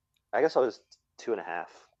 so I guess I was 2.5.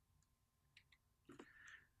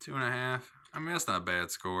 2.5. I mean, that's not a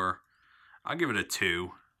bad score. I'll give it a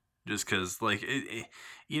 2, just because, like,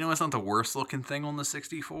 you know, it's not the worst looking thing on the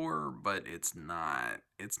 64, but it's not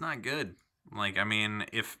good. Like, I mean,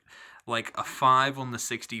 if like a 5 on the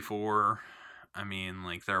 64, I mean,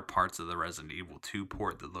 like there are parts of the Resident Evil 2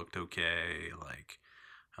 port that looked okay. Like,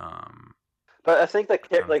 but I think that I'm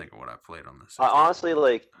trying to think of what I played on this. Honestly,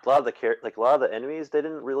 like a lot of the enemies, they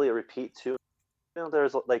didn't really repeat too. You know,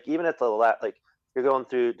 there's like even at the like. You're going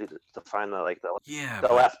through to find the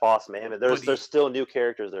last boss, man. There's still new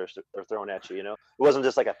characters they're throwing at you. You know, it wasn't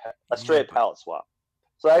just like a straight palette swap.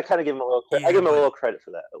 So I kind of give him a little. I give him a little credit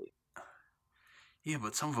for that at least. Yeah,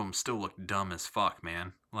 but some of them still look dumb as fuck,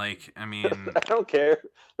 man. Like, I mean, I don't care.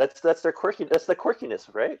 That's their quirky. That's the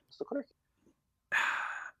quirkiness, right? It's the quirky.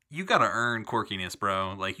 You gotta earn quirkiness,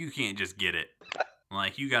 bro. Like, you can't just get it.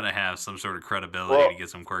 Like, you gotta have some sort of credibility to get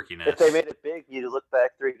some quirkiness. If they made it big, you look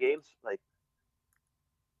back 3 games like.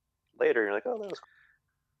 Later, you're like, oh, that was cool.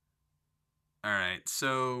 All right,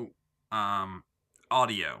 so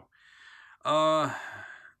audio. I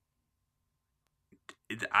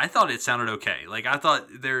thought it sounded okay. Like I thought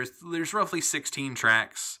there's roughly 16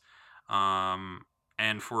 tracks, and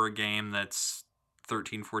for a game that's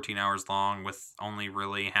 13-14 hours long with only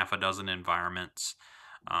really half a dozen environments,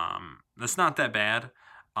 that's not that bad.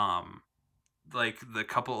 Like a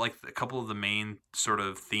couple of the main sort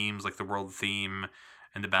of themes, like the world theme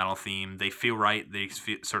and the battle theme, they feel right. They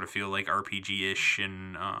sort of feel like RPG-ish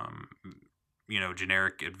and you know,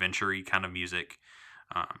 generic adventure-y kind of music.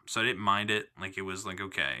 So I didn't mind it. Like it was like,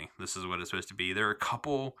 okay, this is what it's supposed to be. There are a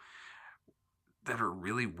couple that are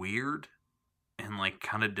really weird and like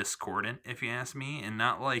kind of discordant, if you ask me, and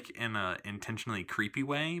not like in a intentionally creepy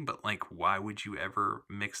way, but like why would you ever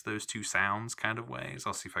mix those two sounds kind of ways?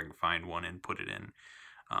 I'll see if I can find one and put it in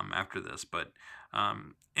after this. But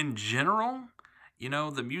in general, you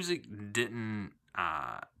know, the music didn't.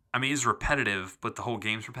 I mean, it's repetitive, but the whole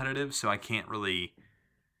game's repetitive, so I can't really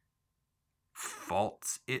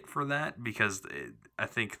fault it for that because I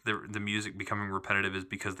think the music becoming repetitive is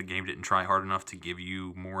because the game didn't try hard enough to give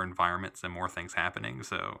you more environments and more things happening.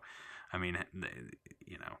 So, I mean,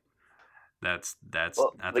 you know, that's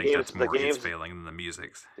well, I think that's more its failing than the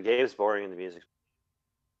music's. The game's boring and the music.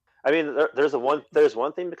 I mean, there's one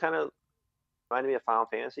thing that kind of reminded me of Final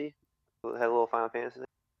Fantasy. It had a little Final Fantasy thing.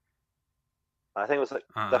 I think it was like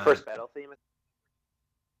the first battle theme.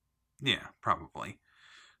 Yeah, probably.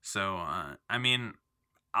 So, I mean,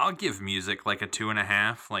 I'll give music like a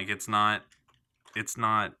 2.5. Like it's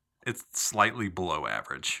slightly below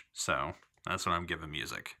average. So that's what I'm giving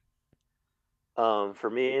music. For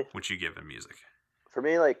me, what you giving music? For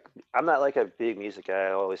me, like I'm not like a big music guy.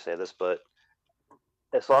 I always say this, but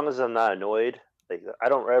as long as I'm not annoyed, like I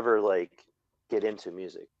don't ever like get into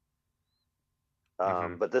music.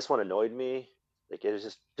 But this one annoyed me. Like it was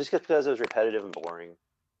just because it was repetitive and boring.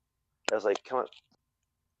 I was like, come on.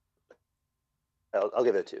 I'll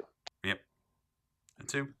give it a 2. Yep. A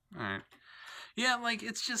 2? All right. Yeah, like,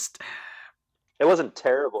 it's just... It wasn't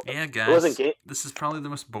terrible. Yeah, guys. It wasn't this is probably the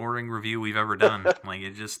most boring review we've ever done. Like,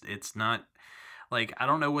 it's not... Like, I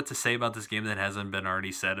don't know what to say about this game that hasn't been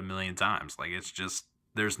already said a million times. Like, it's just...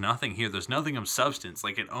 There's nothing here. There's nothing of substance.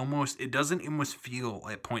 Like, it doesn't almost feel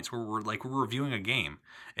at points where we're reviewing a game.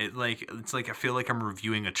 It's like I feel like I'm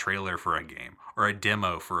reviewing a trailer for a game or a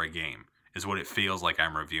demo for a game. Is what it feels like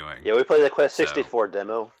I'm reviewing. Yeah, we played the Quest 64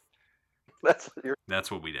 demo. That's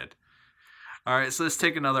what we did. All right, so let's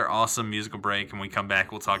take another awesome musical break, and when we come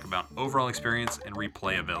back, we'll talk about overall experience and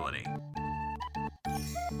replayability.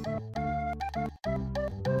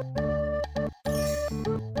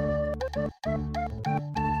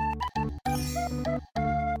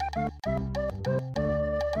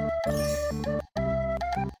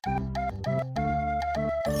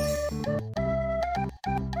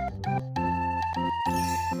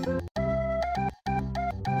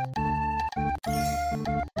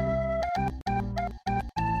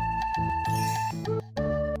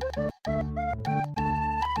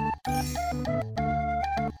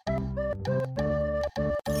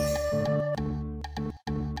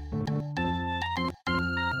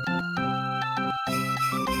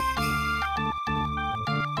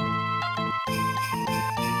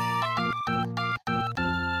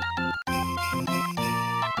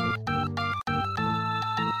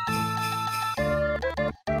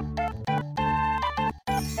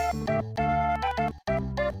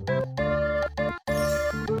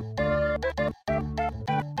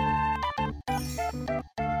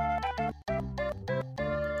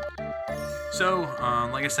 So,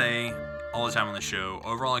 like I say all the time on the show,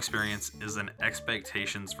 overall experience is an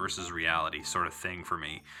expectations versus reality sort of thing for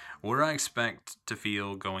me. What did I expect to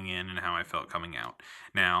feel going in and how I felt coming out?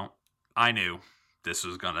 Now, I knew this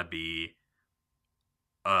was going to be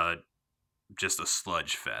just a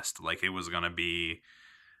sludge fest. Like, it was going to be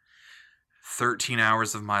 13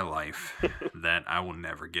 hours of my life that I will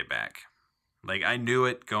never get back. Like, I knew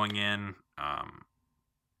it going in.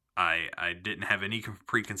 I didn't have any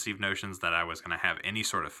preconceived notions that I was going to have any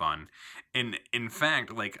sort of fun. And in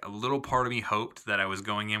fact, like, a little part of me hoped that I was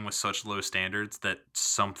going in with such low standards that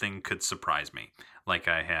something could surprise me. Like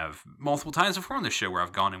I have multiple times before on this show where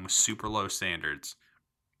I've gone in with super low standards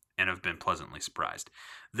and have been pleasantly surprised.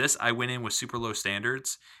 This, I went in with super low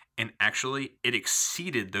standards, and actually it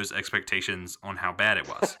exceeded those expectations on how bad it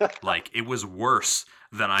was. Like, it was worse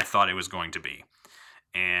than I thought it was going to be.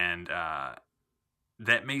 And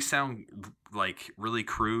that may sound like really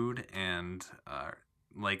crude and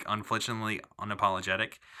like unflinchingly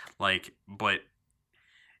unapologetic, like, but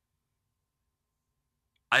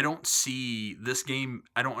I don't see this game.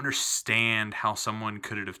 I don't understand how someone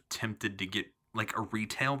could have attempted to get like a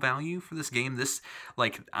retail value for this game. This,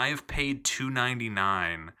 like, I have paid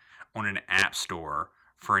 $2.99 on an app store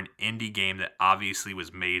for an indie game that obviously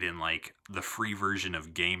was made in like the free version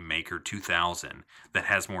of Game Maker 2000 that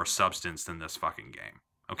has more substance than this fucking game.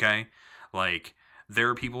 Okay? Like, there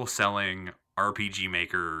are people selling RPG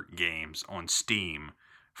Maker games on Steam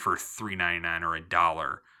for $3.99 or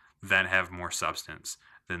 $1 that have more substance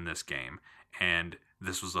than this game. And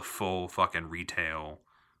this was a full fucking retail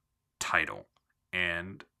title.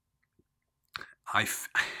 And I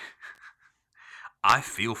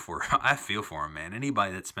feel for him, man.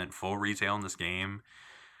 Anybody that spent full retail on this game,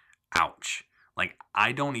 ouch. Like,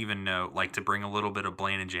 I don't even know, like, to bring a little bit of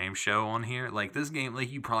Blaine and James show on here, like, this game,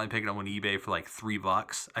 like, you probably pick it up on eBay for like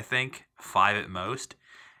 $3, I think, $5 at most.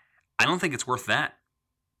 I don't think it's worth that.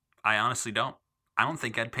 I honestly don't. I don't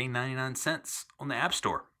think I'd pay 99 cents on the App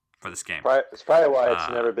Store for this game. It's probably why it's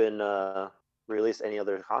never been released any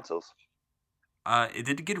other consoles. It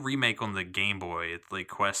did get a remake on the Game Boy. It's like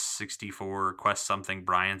Quest 64, Quest something,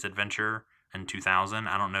 Brian's Adventure in 2000.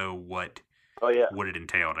 I don't know what it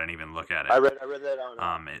entailed. I didn't even look at it. I read that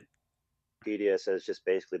on Wikipedia. It says just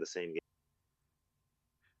basically the same game.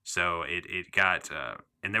 So it got,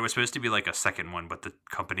 and there was supposed to be like a second one, but the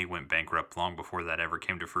company went bankrupt long before that ever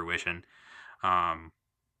came to fruition.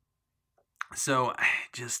 So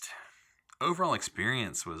just overall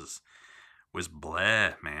experience was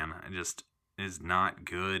bleh, man. I just is not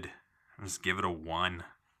good. I'll just give it a 1.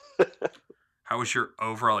 How was your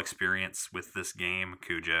overall experience with this game,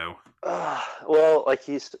 Kujo? Well, like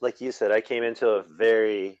you said, I came into a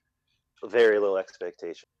very, very low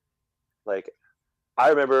expectation. Like, I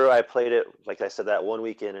remember I played it, like I said, that one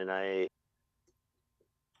weekend, and it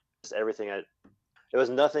was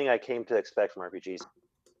nothing I came to expect from RPGs.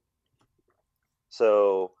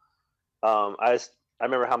 So, I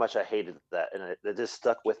remember how much I hated that, and it just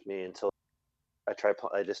stuck with me until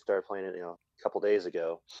I just started playing it, a couple days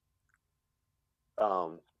ago.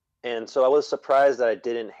 And so I was surprised that I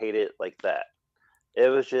didn't hate it like that. It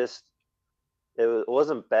was just, it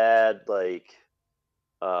wasn't bad, like,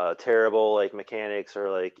 terrible, like, mechanics or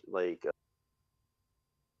like.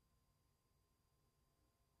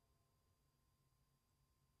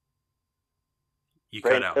 You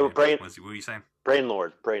cut out. What were you saying? Brain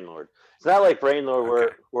Lord. It's not like Brain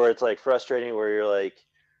Lord where it's like frustrating, where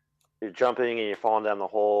you're jumping and you're falling down the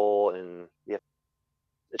hole, and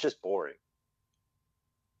it's just boring.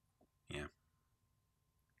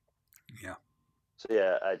 Yeah. So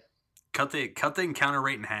yeah, I cut the encounter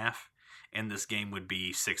rate in half, and this game would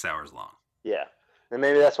be 6 hours long. Yeah, and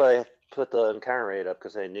maybe that's why I put the encounter rate up,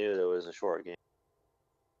 because I knew there was a short game.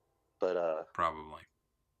 But probably.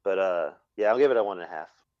 But yeah, I'll give it a 1.5.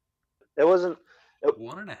 It wasn't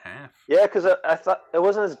 1.5. Yeah, because I thought it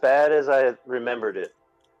wasn't as bad as I remembered it.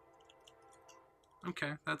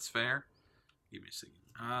 Okay, that's fair. Give me a second.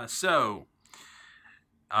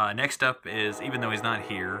 Next up is, even though he's not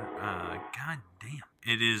here, god damn,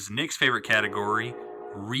 it is Nick's favorite category,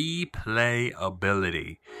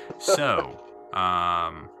 replayability. So,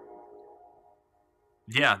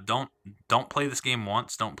 yeah, don't play this game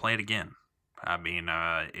once, don't play it again. I mean,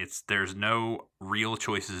 there's no real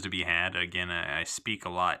choices to be had. Again, I speak a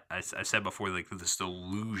lot. I said before, like, this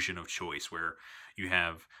illusion of choice where you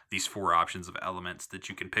have these 4 options of elements that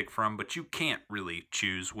you can pick from, but you can't really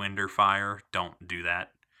choose wind or fire. Don't do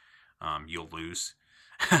that. You'll lose.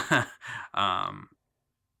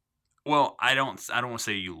 Well, I don't want to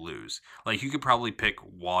say you lose. Like, you could probably pick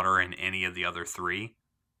water in any of the other 3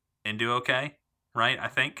 and do okay, right? I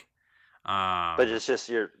think. But it's just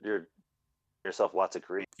you're yourself lots of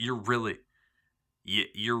grief. You're really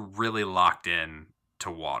locked in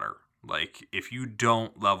to water. Like, if you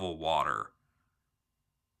don't level water,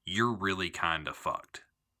 you're really kind of fucked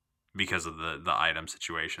because of the item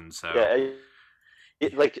situation. So yeah,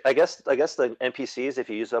 like I guess the NPCs, if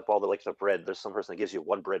you use up all the bread, there's some person that gives you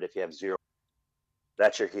 1 bread if you have 0.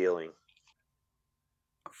 That's your healing.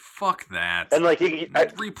 Fuck that. And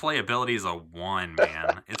replayability is a 1,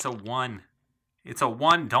 man. It's a 1. It's a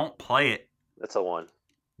 1. Don't play it. It's a 1.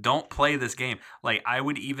 Don't play this game. Like, I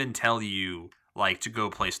would even tell you, like, to go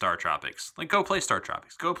play Star Tropics. Like, go play Star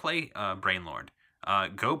Tropics. Go play Brainlord.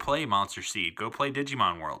 Go play Monster Seed. Go play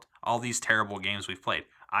Digimon World. All these terrible games we've played.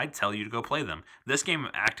 I'd tell you to go play them. This game,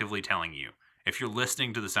 I'm actively telling you. If you're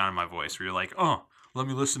listening to the sound of my voice, where you're like, oh, let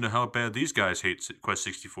me listen to how bad these guys hate Quest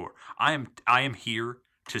 64. I am here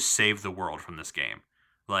to save the world from this game.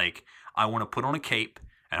 Like, I want to put on a cape,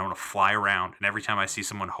 and I want to fly around, and every time I see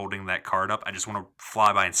someone holding that card up, I just want to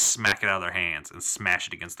fly by and smack it out of their hands and smash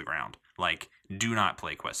it against the ground. Like, do not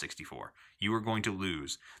play Quest 64. You are going to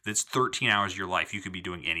lose. That's 13 hours of your life. You could be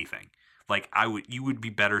doing anything. Like, you would be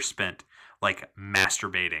better spent, like,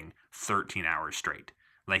 masturbating 13 hours straight.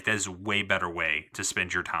 Like, that is a way better way to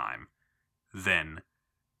spend your time than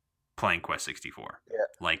playing Quest 64. Yeah.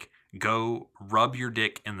 Like, go rub your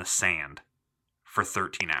dick in the sand for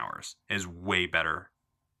 13 hours is way better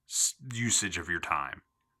usage of your time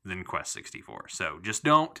than Quest 64. So just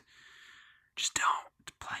don't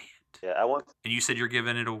play it. Yeah, I want. And you said you're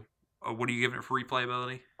giving it a what are you giving it for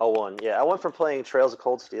replayability? A 1. Yeah, I went from playing Trails of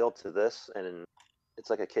Cold Steel to this, and it's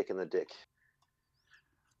like a kick in the dick.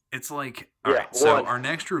 It's like, all right. So our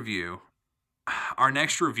next review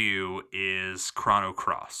is Chrono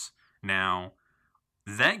Cross. Now,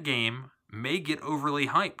 that game may get overly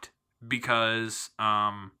hyped because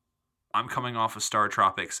I'm coming off of Star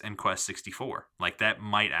Tropics and Quest 64. Like, that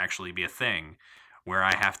might actually be a thing where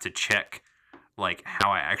I have to check, like,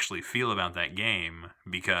 how I actually feel about that game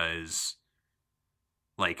because,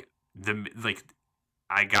 like,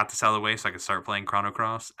 I got this out of the way so I could start playing Chrono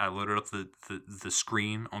Cross. I loaded up the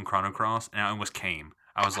screen on Chrono Cross, and I almost came.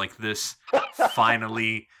 I was like, this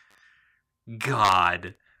finally,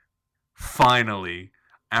 God, finally,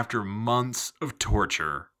 after months of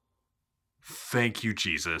torture, thank you,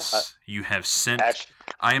 Jesus. You have sent.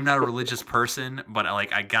 I am not a religious person, but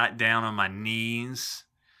I got down on my knees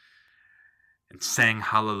and sang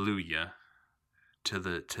hallelujah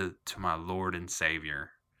to my Lord and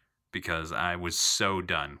Savior because I was so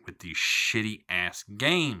done with these shitty ass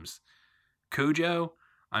games. Kujo,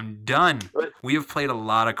 I'm done. We have played a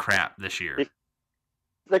lot of crap this year.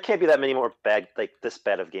 There can't be that many more this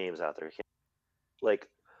bad of games out there. Like,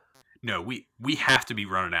 no, we have to be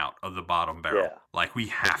running out of the bottom barrel. Yeah. Like, we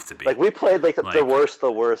have to be. Like, we played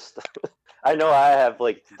the worst. I know I have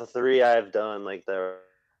the 3 I've done they're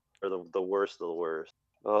the worst of the worst.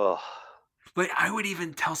 Oh. Like, I would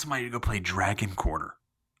even tell somebody to go play Dragon Quarter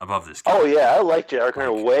above this game. Oh yeah, I like Dragon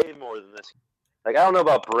Quarter way more than this. Like, I don't know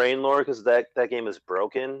about Brainlord because that game is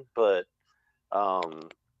broken, but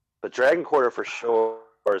Dragon Quarter for sure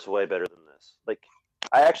is way better than this. Like,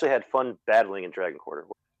 I actually had fun battling in Dragon Quarter.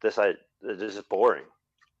 This is boring.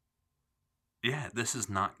 Yeah, this is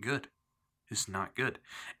not good. It's not good,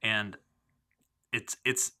 and it's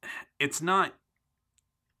not.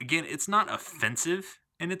 Again, it's not offensive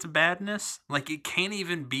in its badness. Like, it can't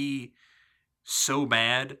even be so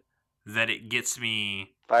bad that it gets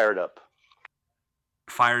me fired up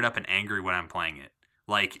and angry when I'm playing it.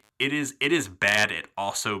 Like, it is bad at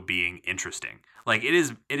also being interesting. Like, it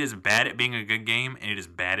is bad at being a good game, and it is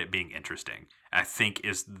bad at being interesting. I think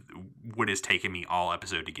is what has taken me all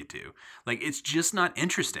episode to get to. Like, it's just not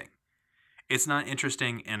interesting. It's not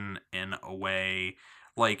interesting in a way.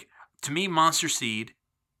 Like, to me, Monster Seed,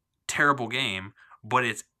 terrible game, but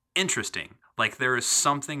it's interesting. Like, there is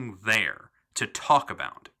something there to talk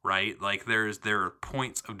about. right? Like there are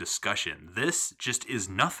points of discussion. This just is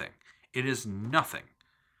nothing. It is nothing.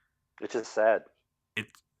 It's just sad.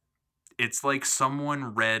 It's like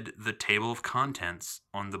someone read the table of contents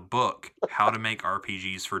on the book How to Make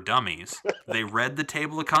RPGs for Dummies. They read the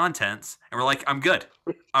table of contents and were like, I'm good.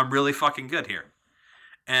 I'm really fucking good here.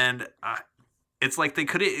 And it's like they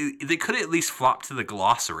could at least flop to the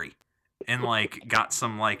glossary and like got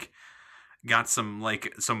some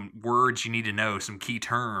words you need to know, some key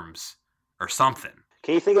terms or something.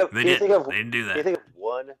 Can you think of? They didn't do that. Can you think of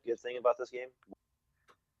one good thing about this game?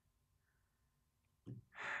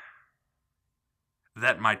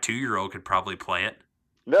 That my 2-year-old could probably play it.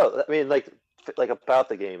 No, I mean like about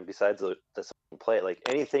the game besides the play it. Like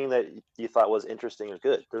anything that you thought was interesting or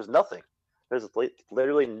good. There's nothing. There's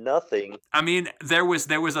literally nothing. I mean, there was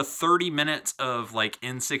a 30 minutes of like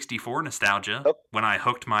N64 nostalgia when I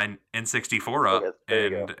hooked my N64 up,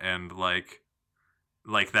 and like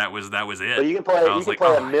that was it. But you can play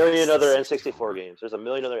a million other N64 games. There's a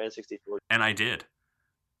million other N64. And I did.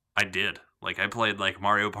 Like I played like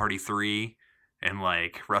Mario Party 3 and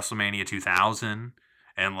like WrestleMania 2000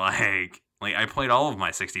 and like I played all of my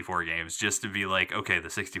 64 games just to be like, okay, the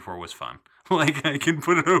 64 was fun. Like I can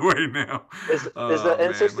put it away now. Is the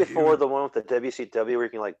N64 the one with the WCW where you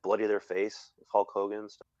can like bloody their face with Hulk Hogan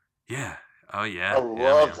stuff? Yeah. Oh yeah. I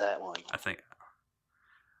love that one. I think.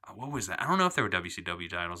 What was that? I don't know if there were WCW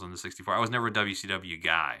titles on the 64. I was never a WCW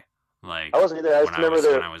guy. Like I wasn't either. I just remember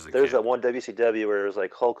there's that one WCW where it was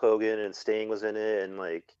like Hulk Hogan and Sting was in it, and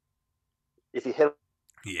like if you hit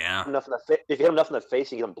enough in the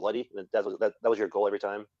face, you get them bloody. And that was your goal every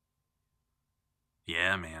time.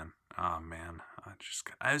 Yeah, man. Oh man,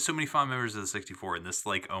 I have so many fond memories of the 64, and this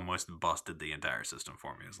like almost busted the entire system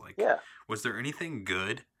for me. It was like, was there anything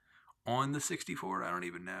good on the 64? I don't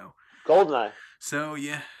even know. GoldenEye. So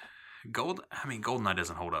yeah, GoldenEye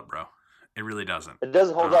doesn't hold up, bro. It really doesn't. It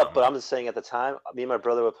doesn't hold up, but I'm just saying at the time, me and my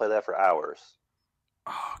brother would play that for hours.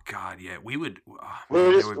 Oh God, yeah, we would.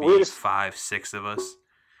 There would be 5, 6 of us,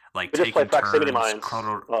 like taking turns.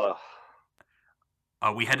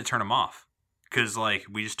 We had to turn them off because like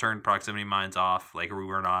we just turned proximity mines off, like we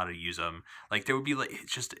weren't allowed to use them. Like there would be like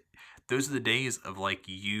it's just those are the days of like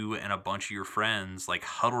you and a bunch of your friends like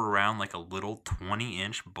huddled around like a little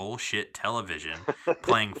 20-inch bullshit television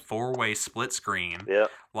playing 4-way split screen. Yeah,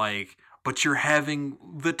 like. But you're having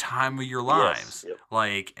the time of your lives,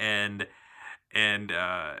 like, and it's.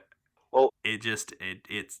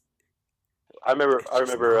 I remember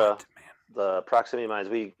the proximity mines.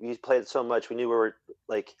 We played so much. We knew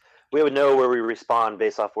we would know where we respawn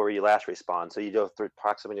based off where you last respawn. So you go through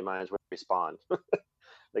proximity mines where you respawn.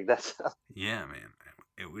 Like that's. Yeah, man.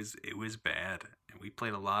 It was bad. And we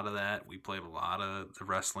played a lot of that. We played a lot of the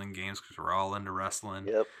wrestling games because we're all into wrestling.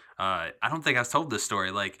 Yep. I don't think I've told this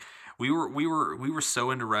story. Like. We were so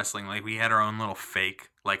into wrestling, like we had our own little fake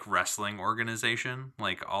like wrestling organization,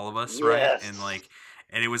 like all of us, right?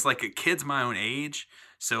 And it was like kids my own age.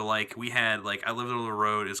 So like we had like I lived in a little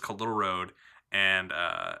road, it's called Little Road, and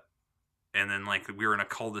then like we were in a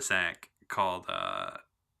cul-de-sac called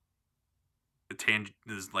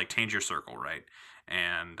Tanger Circle, right?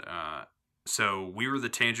 And so we were the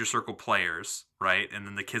Tanger Circle players, right? And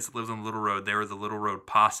then the kids that lived on Little Road, they were the Little Road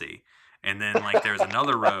posse. And then like there's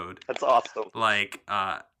another road. That's awesome. Like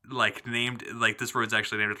named like this road's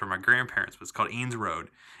actually named after my grandparents, but it's called Eanes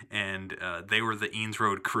Road, and they were the Eanes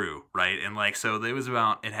Road crew, right? And like so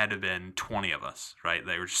it had to have been 20 of us, right?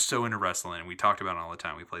 They were just so into wrestling, and we talked about it all the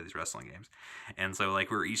time. We played these wrestling games, and so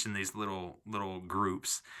like we were each in these little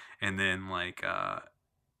groups, and then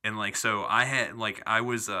so I had like I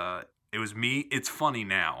was it was me. It's funny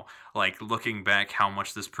now, like looking back, how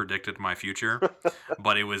much this predicted my future.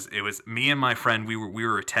 But it was me and my friend. We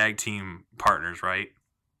were tag team partners, right?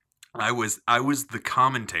 I was the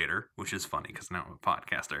commentator, which is funny because now I'm a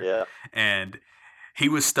podcaster. Yeah. And he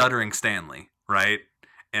was Stuttering Stanley, right?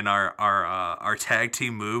 And our tag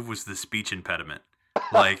team move was the speech impediment.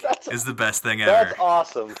 Like, is the best thing ever. That's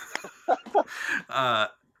awesome.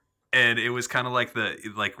 And it was kind of like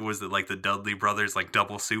the Dudley Brothers like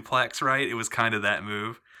double suplex, right? It was kind of that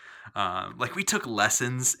move. Like we took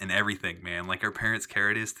lessons and everything, man. Like our parents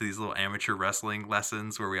carried us to these little amateur wrestling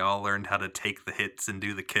lessons where we all learned how to take the hits and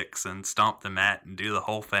do the kicks and stomp the mat and do the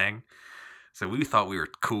whole thing. So we thought we were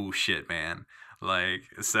cool shit, man. Like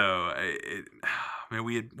man,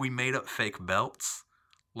 we made up fake belts,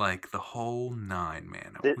 like the whole 9,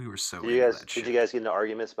 man. We were so into that shit. Did you guys get into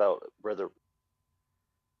arguments about whether?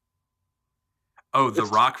 Oh, The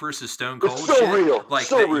Rock versus Stone Cold. It's so shit? Real. Like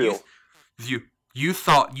so real. You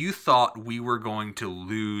thought we were going to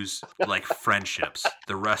lose like friendships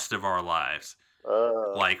the rest of our lives.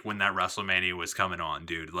 Like when that WrestleMania was coming on,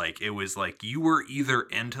 dude. Like it was like you were either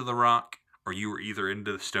into The Rock or you were either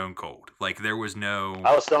into Stone Cold. Like there was no.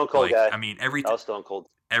 I was Stone Cold guy. I mean, I was Stone Cold.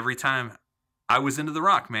 every time I was into The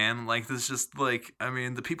Rock, man. Like this, just like I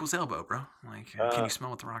mean, the people's elbow, bro. Like, can you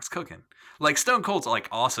smell what The Rock's cooking? Like Stone Cold's like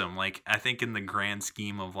awesome. Like I think in the grand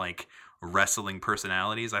scheme of like wrestling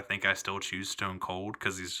personalities, I think I still choose Stone Cold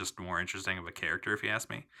because he's just more interesting of a character, if you ask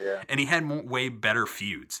me. Yeah. And he had way better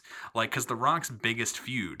feuds. Like, because The Rock's biggest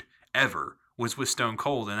feud ever was with Stone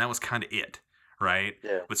Cold, and that was kind of it, right?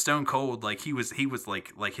 Yeah. But Stone Cold, like he was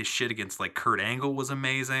like his shit against like Kurt Angle was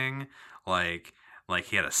amazing. Like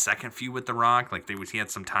he had a second feud with The Rock. Like he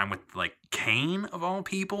had some time with like Kane of all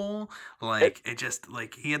people. Like it just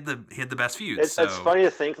like he had the best feuds. It's funny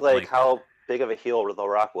to think like how big of a heel The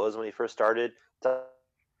Rock was when he first started to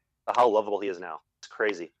how lovable he is now. It's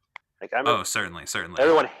crazy. Like I remember, certainly.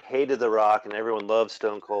 Everyone hated The Rock and everyone loved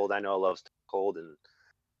Stone Cold. I know I love Stone Cold, and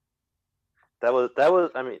that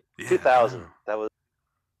was I mean 2000. That was.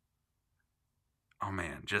 Oh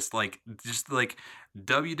man, just like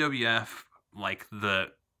WWF, like the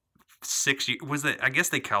 6 years was it? I guess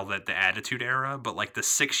they call that the Attitude Era, but like the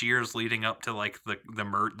 6 years leading up to like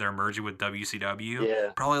their merger with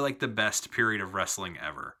WCW, probably like the best period of wrestling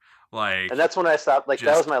ever. Like, and that's when I stopped. Like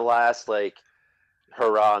that was my last like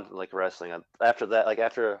hurrah on like wrestling. After that, like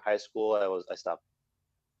after high school, I stopped.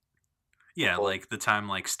 Yeah, like the time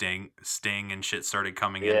like Sting and shit started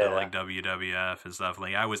coming into like WWF and stuff.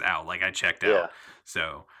 Like I was out. Like I checked out.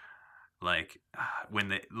 So. Like when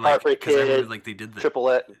they like because I remember like they did the Triple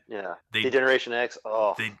X, Degeneration X.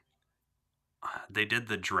 Oh, they did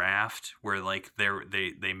the draft where like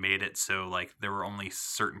they made it so like there were only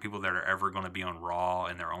certain people that are ever going to be on Raw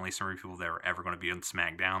and there are only certain people that are ever going to be on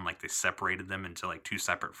SmackDown. Like they separated them into like two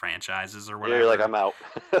separate franchises or whatever. You're like I'm out.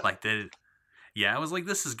 Like I was like,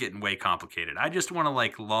 this is getting way complicated. I just want to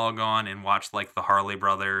like log on and watch like the Harley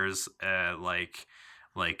Brothers,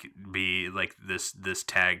 like be like this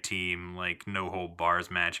tag team like no hold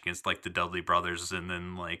bars match against like the Dudley brothers, and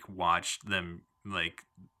then like watch them like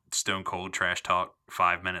Stone Cold trash talk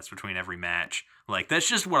 5 minutes between every match. Like that's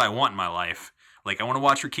just what I want in my life. Like I want to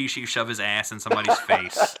watch Rikishi shove his ass in somebody's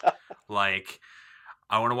face. Like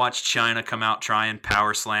I want to watch Chyna come out try and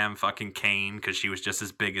power slam fucking Kane because she was just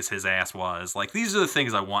as big as his ass was. Like these are the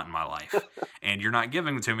things I want in my life, and you're not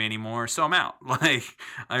giving them to me anymore, so I'm out. Like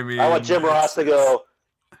I mean, I want Jim Ross to go.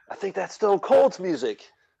 I think that's Stone Cold's music.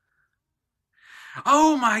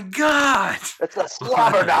 Oh my god! It's a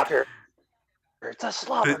slobber knocker. It's a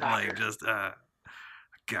slobber knocker. Like just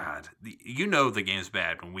God, you know the game's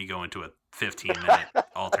bad when we go into a 15-minute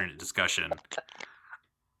alternate discussion.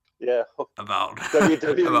 Yeah. About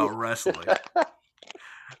WWE. about wrestling.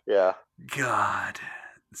 Yeah. God.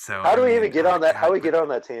 So how do we even get on that? How do we get on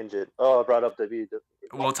that tangent? Oh, I brought up WWE.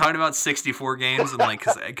 Well, talking about 64 games and like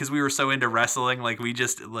because we were so into wrestling, like we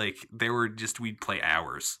just like we'd play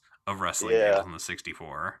hours of wrestling games on the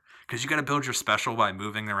 64 because you got to build your special by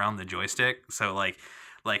moving around the joystick. So like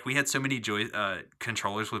we had so many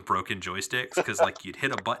controllers with broken joysticks because like you'd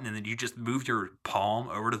hit a button and then you just move your palm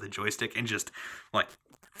over to the joystick and just like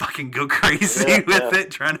fucking go crazy with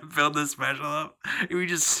it trying to build this special up. We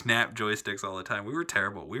just snap joysticks all the time. We were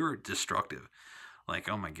terrible. We were destructive. Like,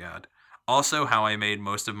 oh my god. Also, how I made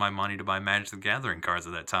most of my money to buy Magic the Gathering cards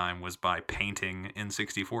at that time was by painting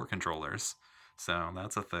N64 controllers. So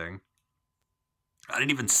that's a thing. I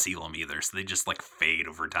didn't even seal them either, so they just like fade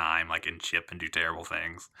over time, like and chip and do terrible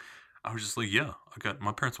things. I was just like, yeah,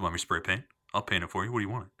 my parents will buy me spray paint. I'll paint it for you. What do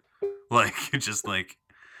you want? Like, just like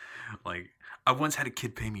I once had a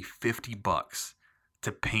kid pay me $50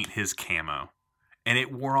 to paint his camo, and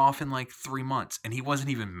it wore off in like 3 months, and he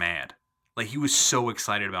wasn't even mad. Like, he was so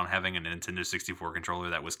excited about having a Nintendo 64 controller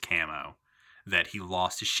that was camo that he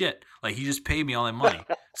lost his shit. Like, he just paid me all that money.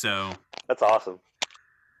 So that's awesome.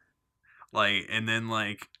 Like, and then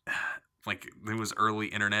like it was early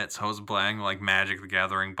internet, so I was buying like Magic the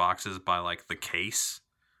Gathering boxes by like the case,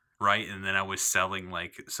 right? And then I was selling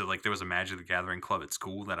there was a Magic the Gathering club at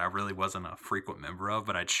school that I really wasn't a frequent member of,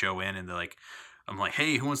 but I'd show in and I'm like,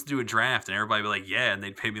 hey, who wants to do a draft? And everybody would be like, yeah, and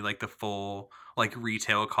they'd pay me like the full like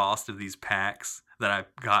retail cost of these packs that I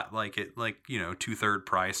got like at like, you know, 2/3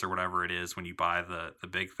 price or whatever it is when you buy the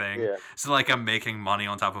big thing. Yeah. So like I'm making money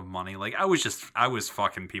on top of money. Like I was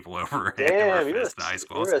fucking people over. Damn, you're a high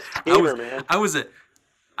school. Man. I was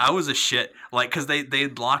a shit. Like, because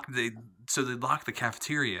they'd lock the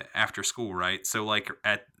cafeteria after school, right? So like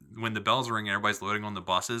when the bells ring and everybody's loading on the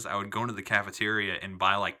buses, I would go into the cafeteria and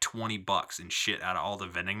buy like $20 and shit out of all the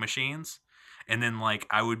vending machines, and then like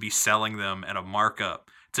I would be selling them at a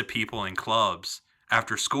markup to people in clubs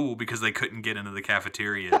after school because they couldn't get into the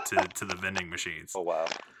cafeteria to the vending machines. Oh wow.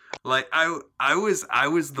 Like I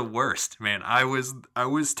was the worst, man. I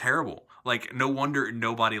was terrible. Like no wonder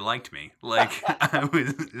nobody liked me. Like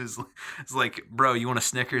it's like, bro, you want a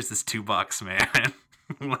Snickers? It's $2, man.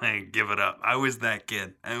 Like give it up. I was that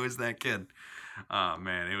kid. Oh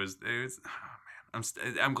man, it was. Oh, man,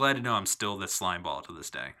 I'm glad to know I'm still this slime ball to this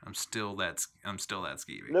day. I'm still that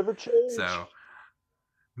skeevy. Never change. So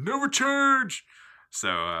never change. So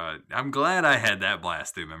I'm glad I had that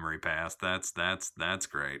blast through memory pass. That's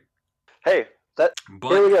great. Hey, here we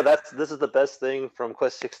go. This is the best thing from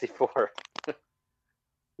Quest 64.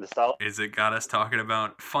 Nostalgia. Is it got us talking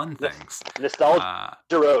about fun things? Nostalgia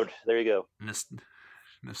Road. There you go.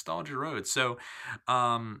 Nostalgia Road. So,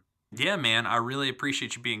 yeah, man, I really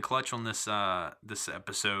appreciate you being clutch on this this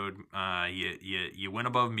episode. You went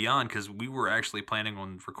above and beyond because we were actually planning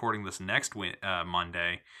on recording this next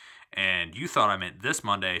Monday, and you thought I meant this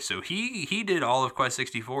Monday. So he did all of Quest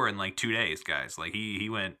 64 in like 2 days, guys. Like he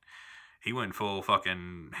went full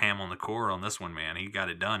fucking ham on the core on this one, man. He got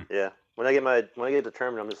it done. Yeah. When I get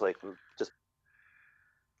determined, I'm just like, just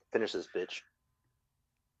finish this bitch.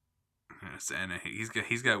 Yes, and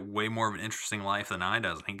he's got way more of an interesting life than I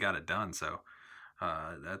does, and he got it done. So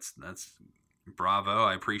that's bravo.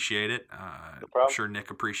 I appreciate it. I'm sure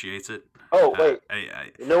Nick appreciates it. Oh wait,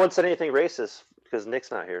 no one said anything racist because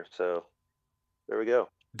Nick's not here. So there we go.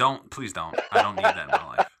 Please don't. I don't need that in my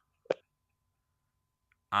life.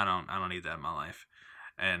 I don't need that in my life.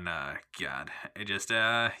 And God, it just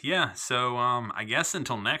yeah. So I guess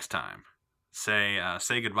until next time, say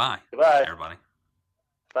goodbye. Goodbye, everybody.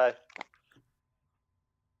 Bye.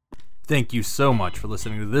 Thank you so much for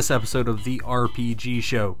listening to this episode of The RPG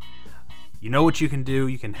Show. You know what you can do?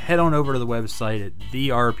 You can head on over to the website at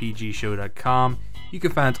therpgshow.com. You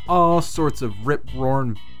can find all sorts of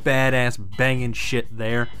rip-roaring, badass, banging shit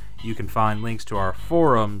there. You can find links to our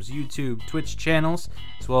forums, YouTube, Twitch channels,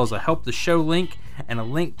 as well as a Help the Show link and a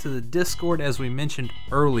link to the Discord as we mentioned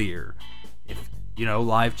earlier. If,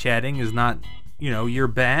 live chatting is not, your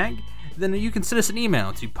bag, then you can send us an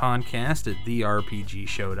email to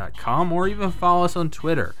podcast@therpgshow.com or even follow us on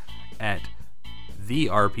Twitter at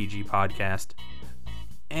therpgpodcast.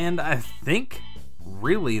 And I think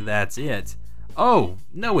really that's it. Oh,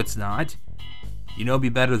 no it's not. It'd be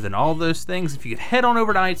better than all those things if you could head on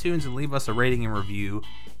over to iTunes and leave us a rating and review.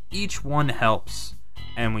 Each one helps,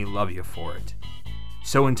 and we love you for it.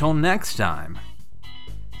 So until next time,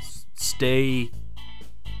 stay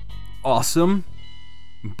awesome.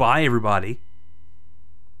 Bye, everybody.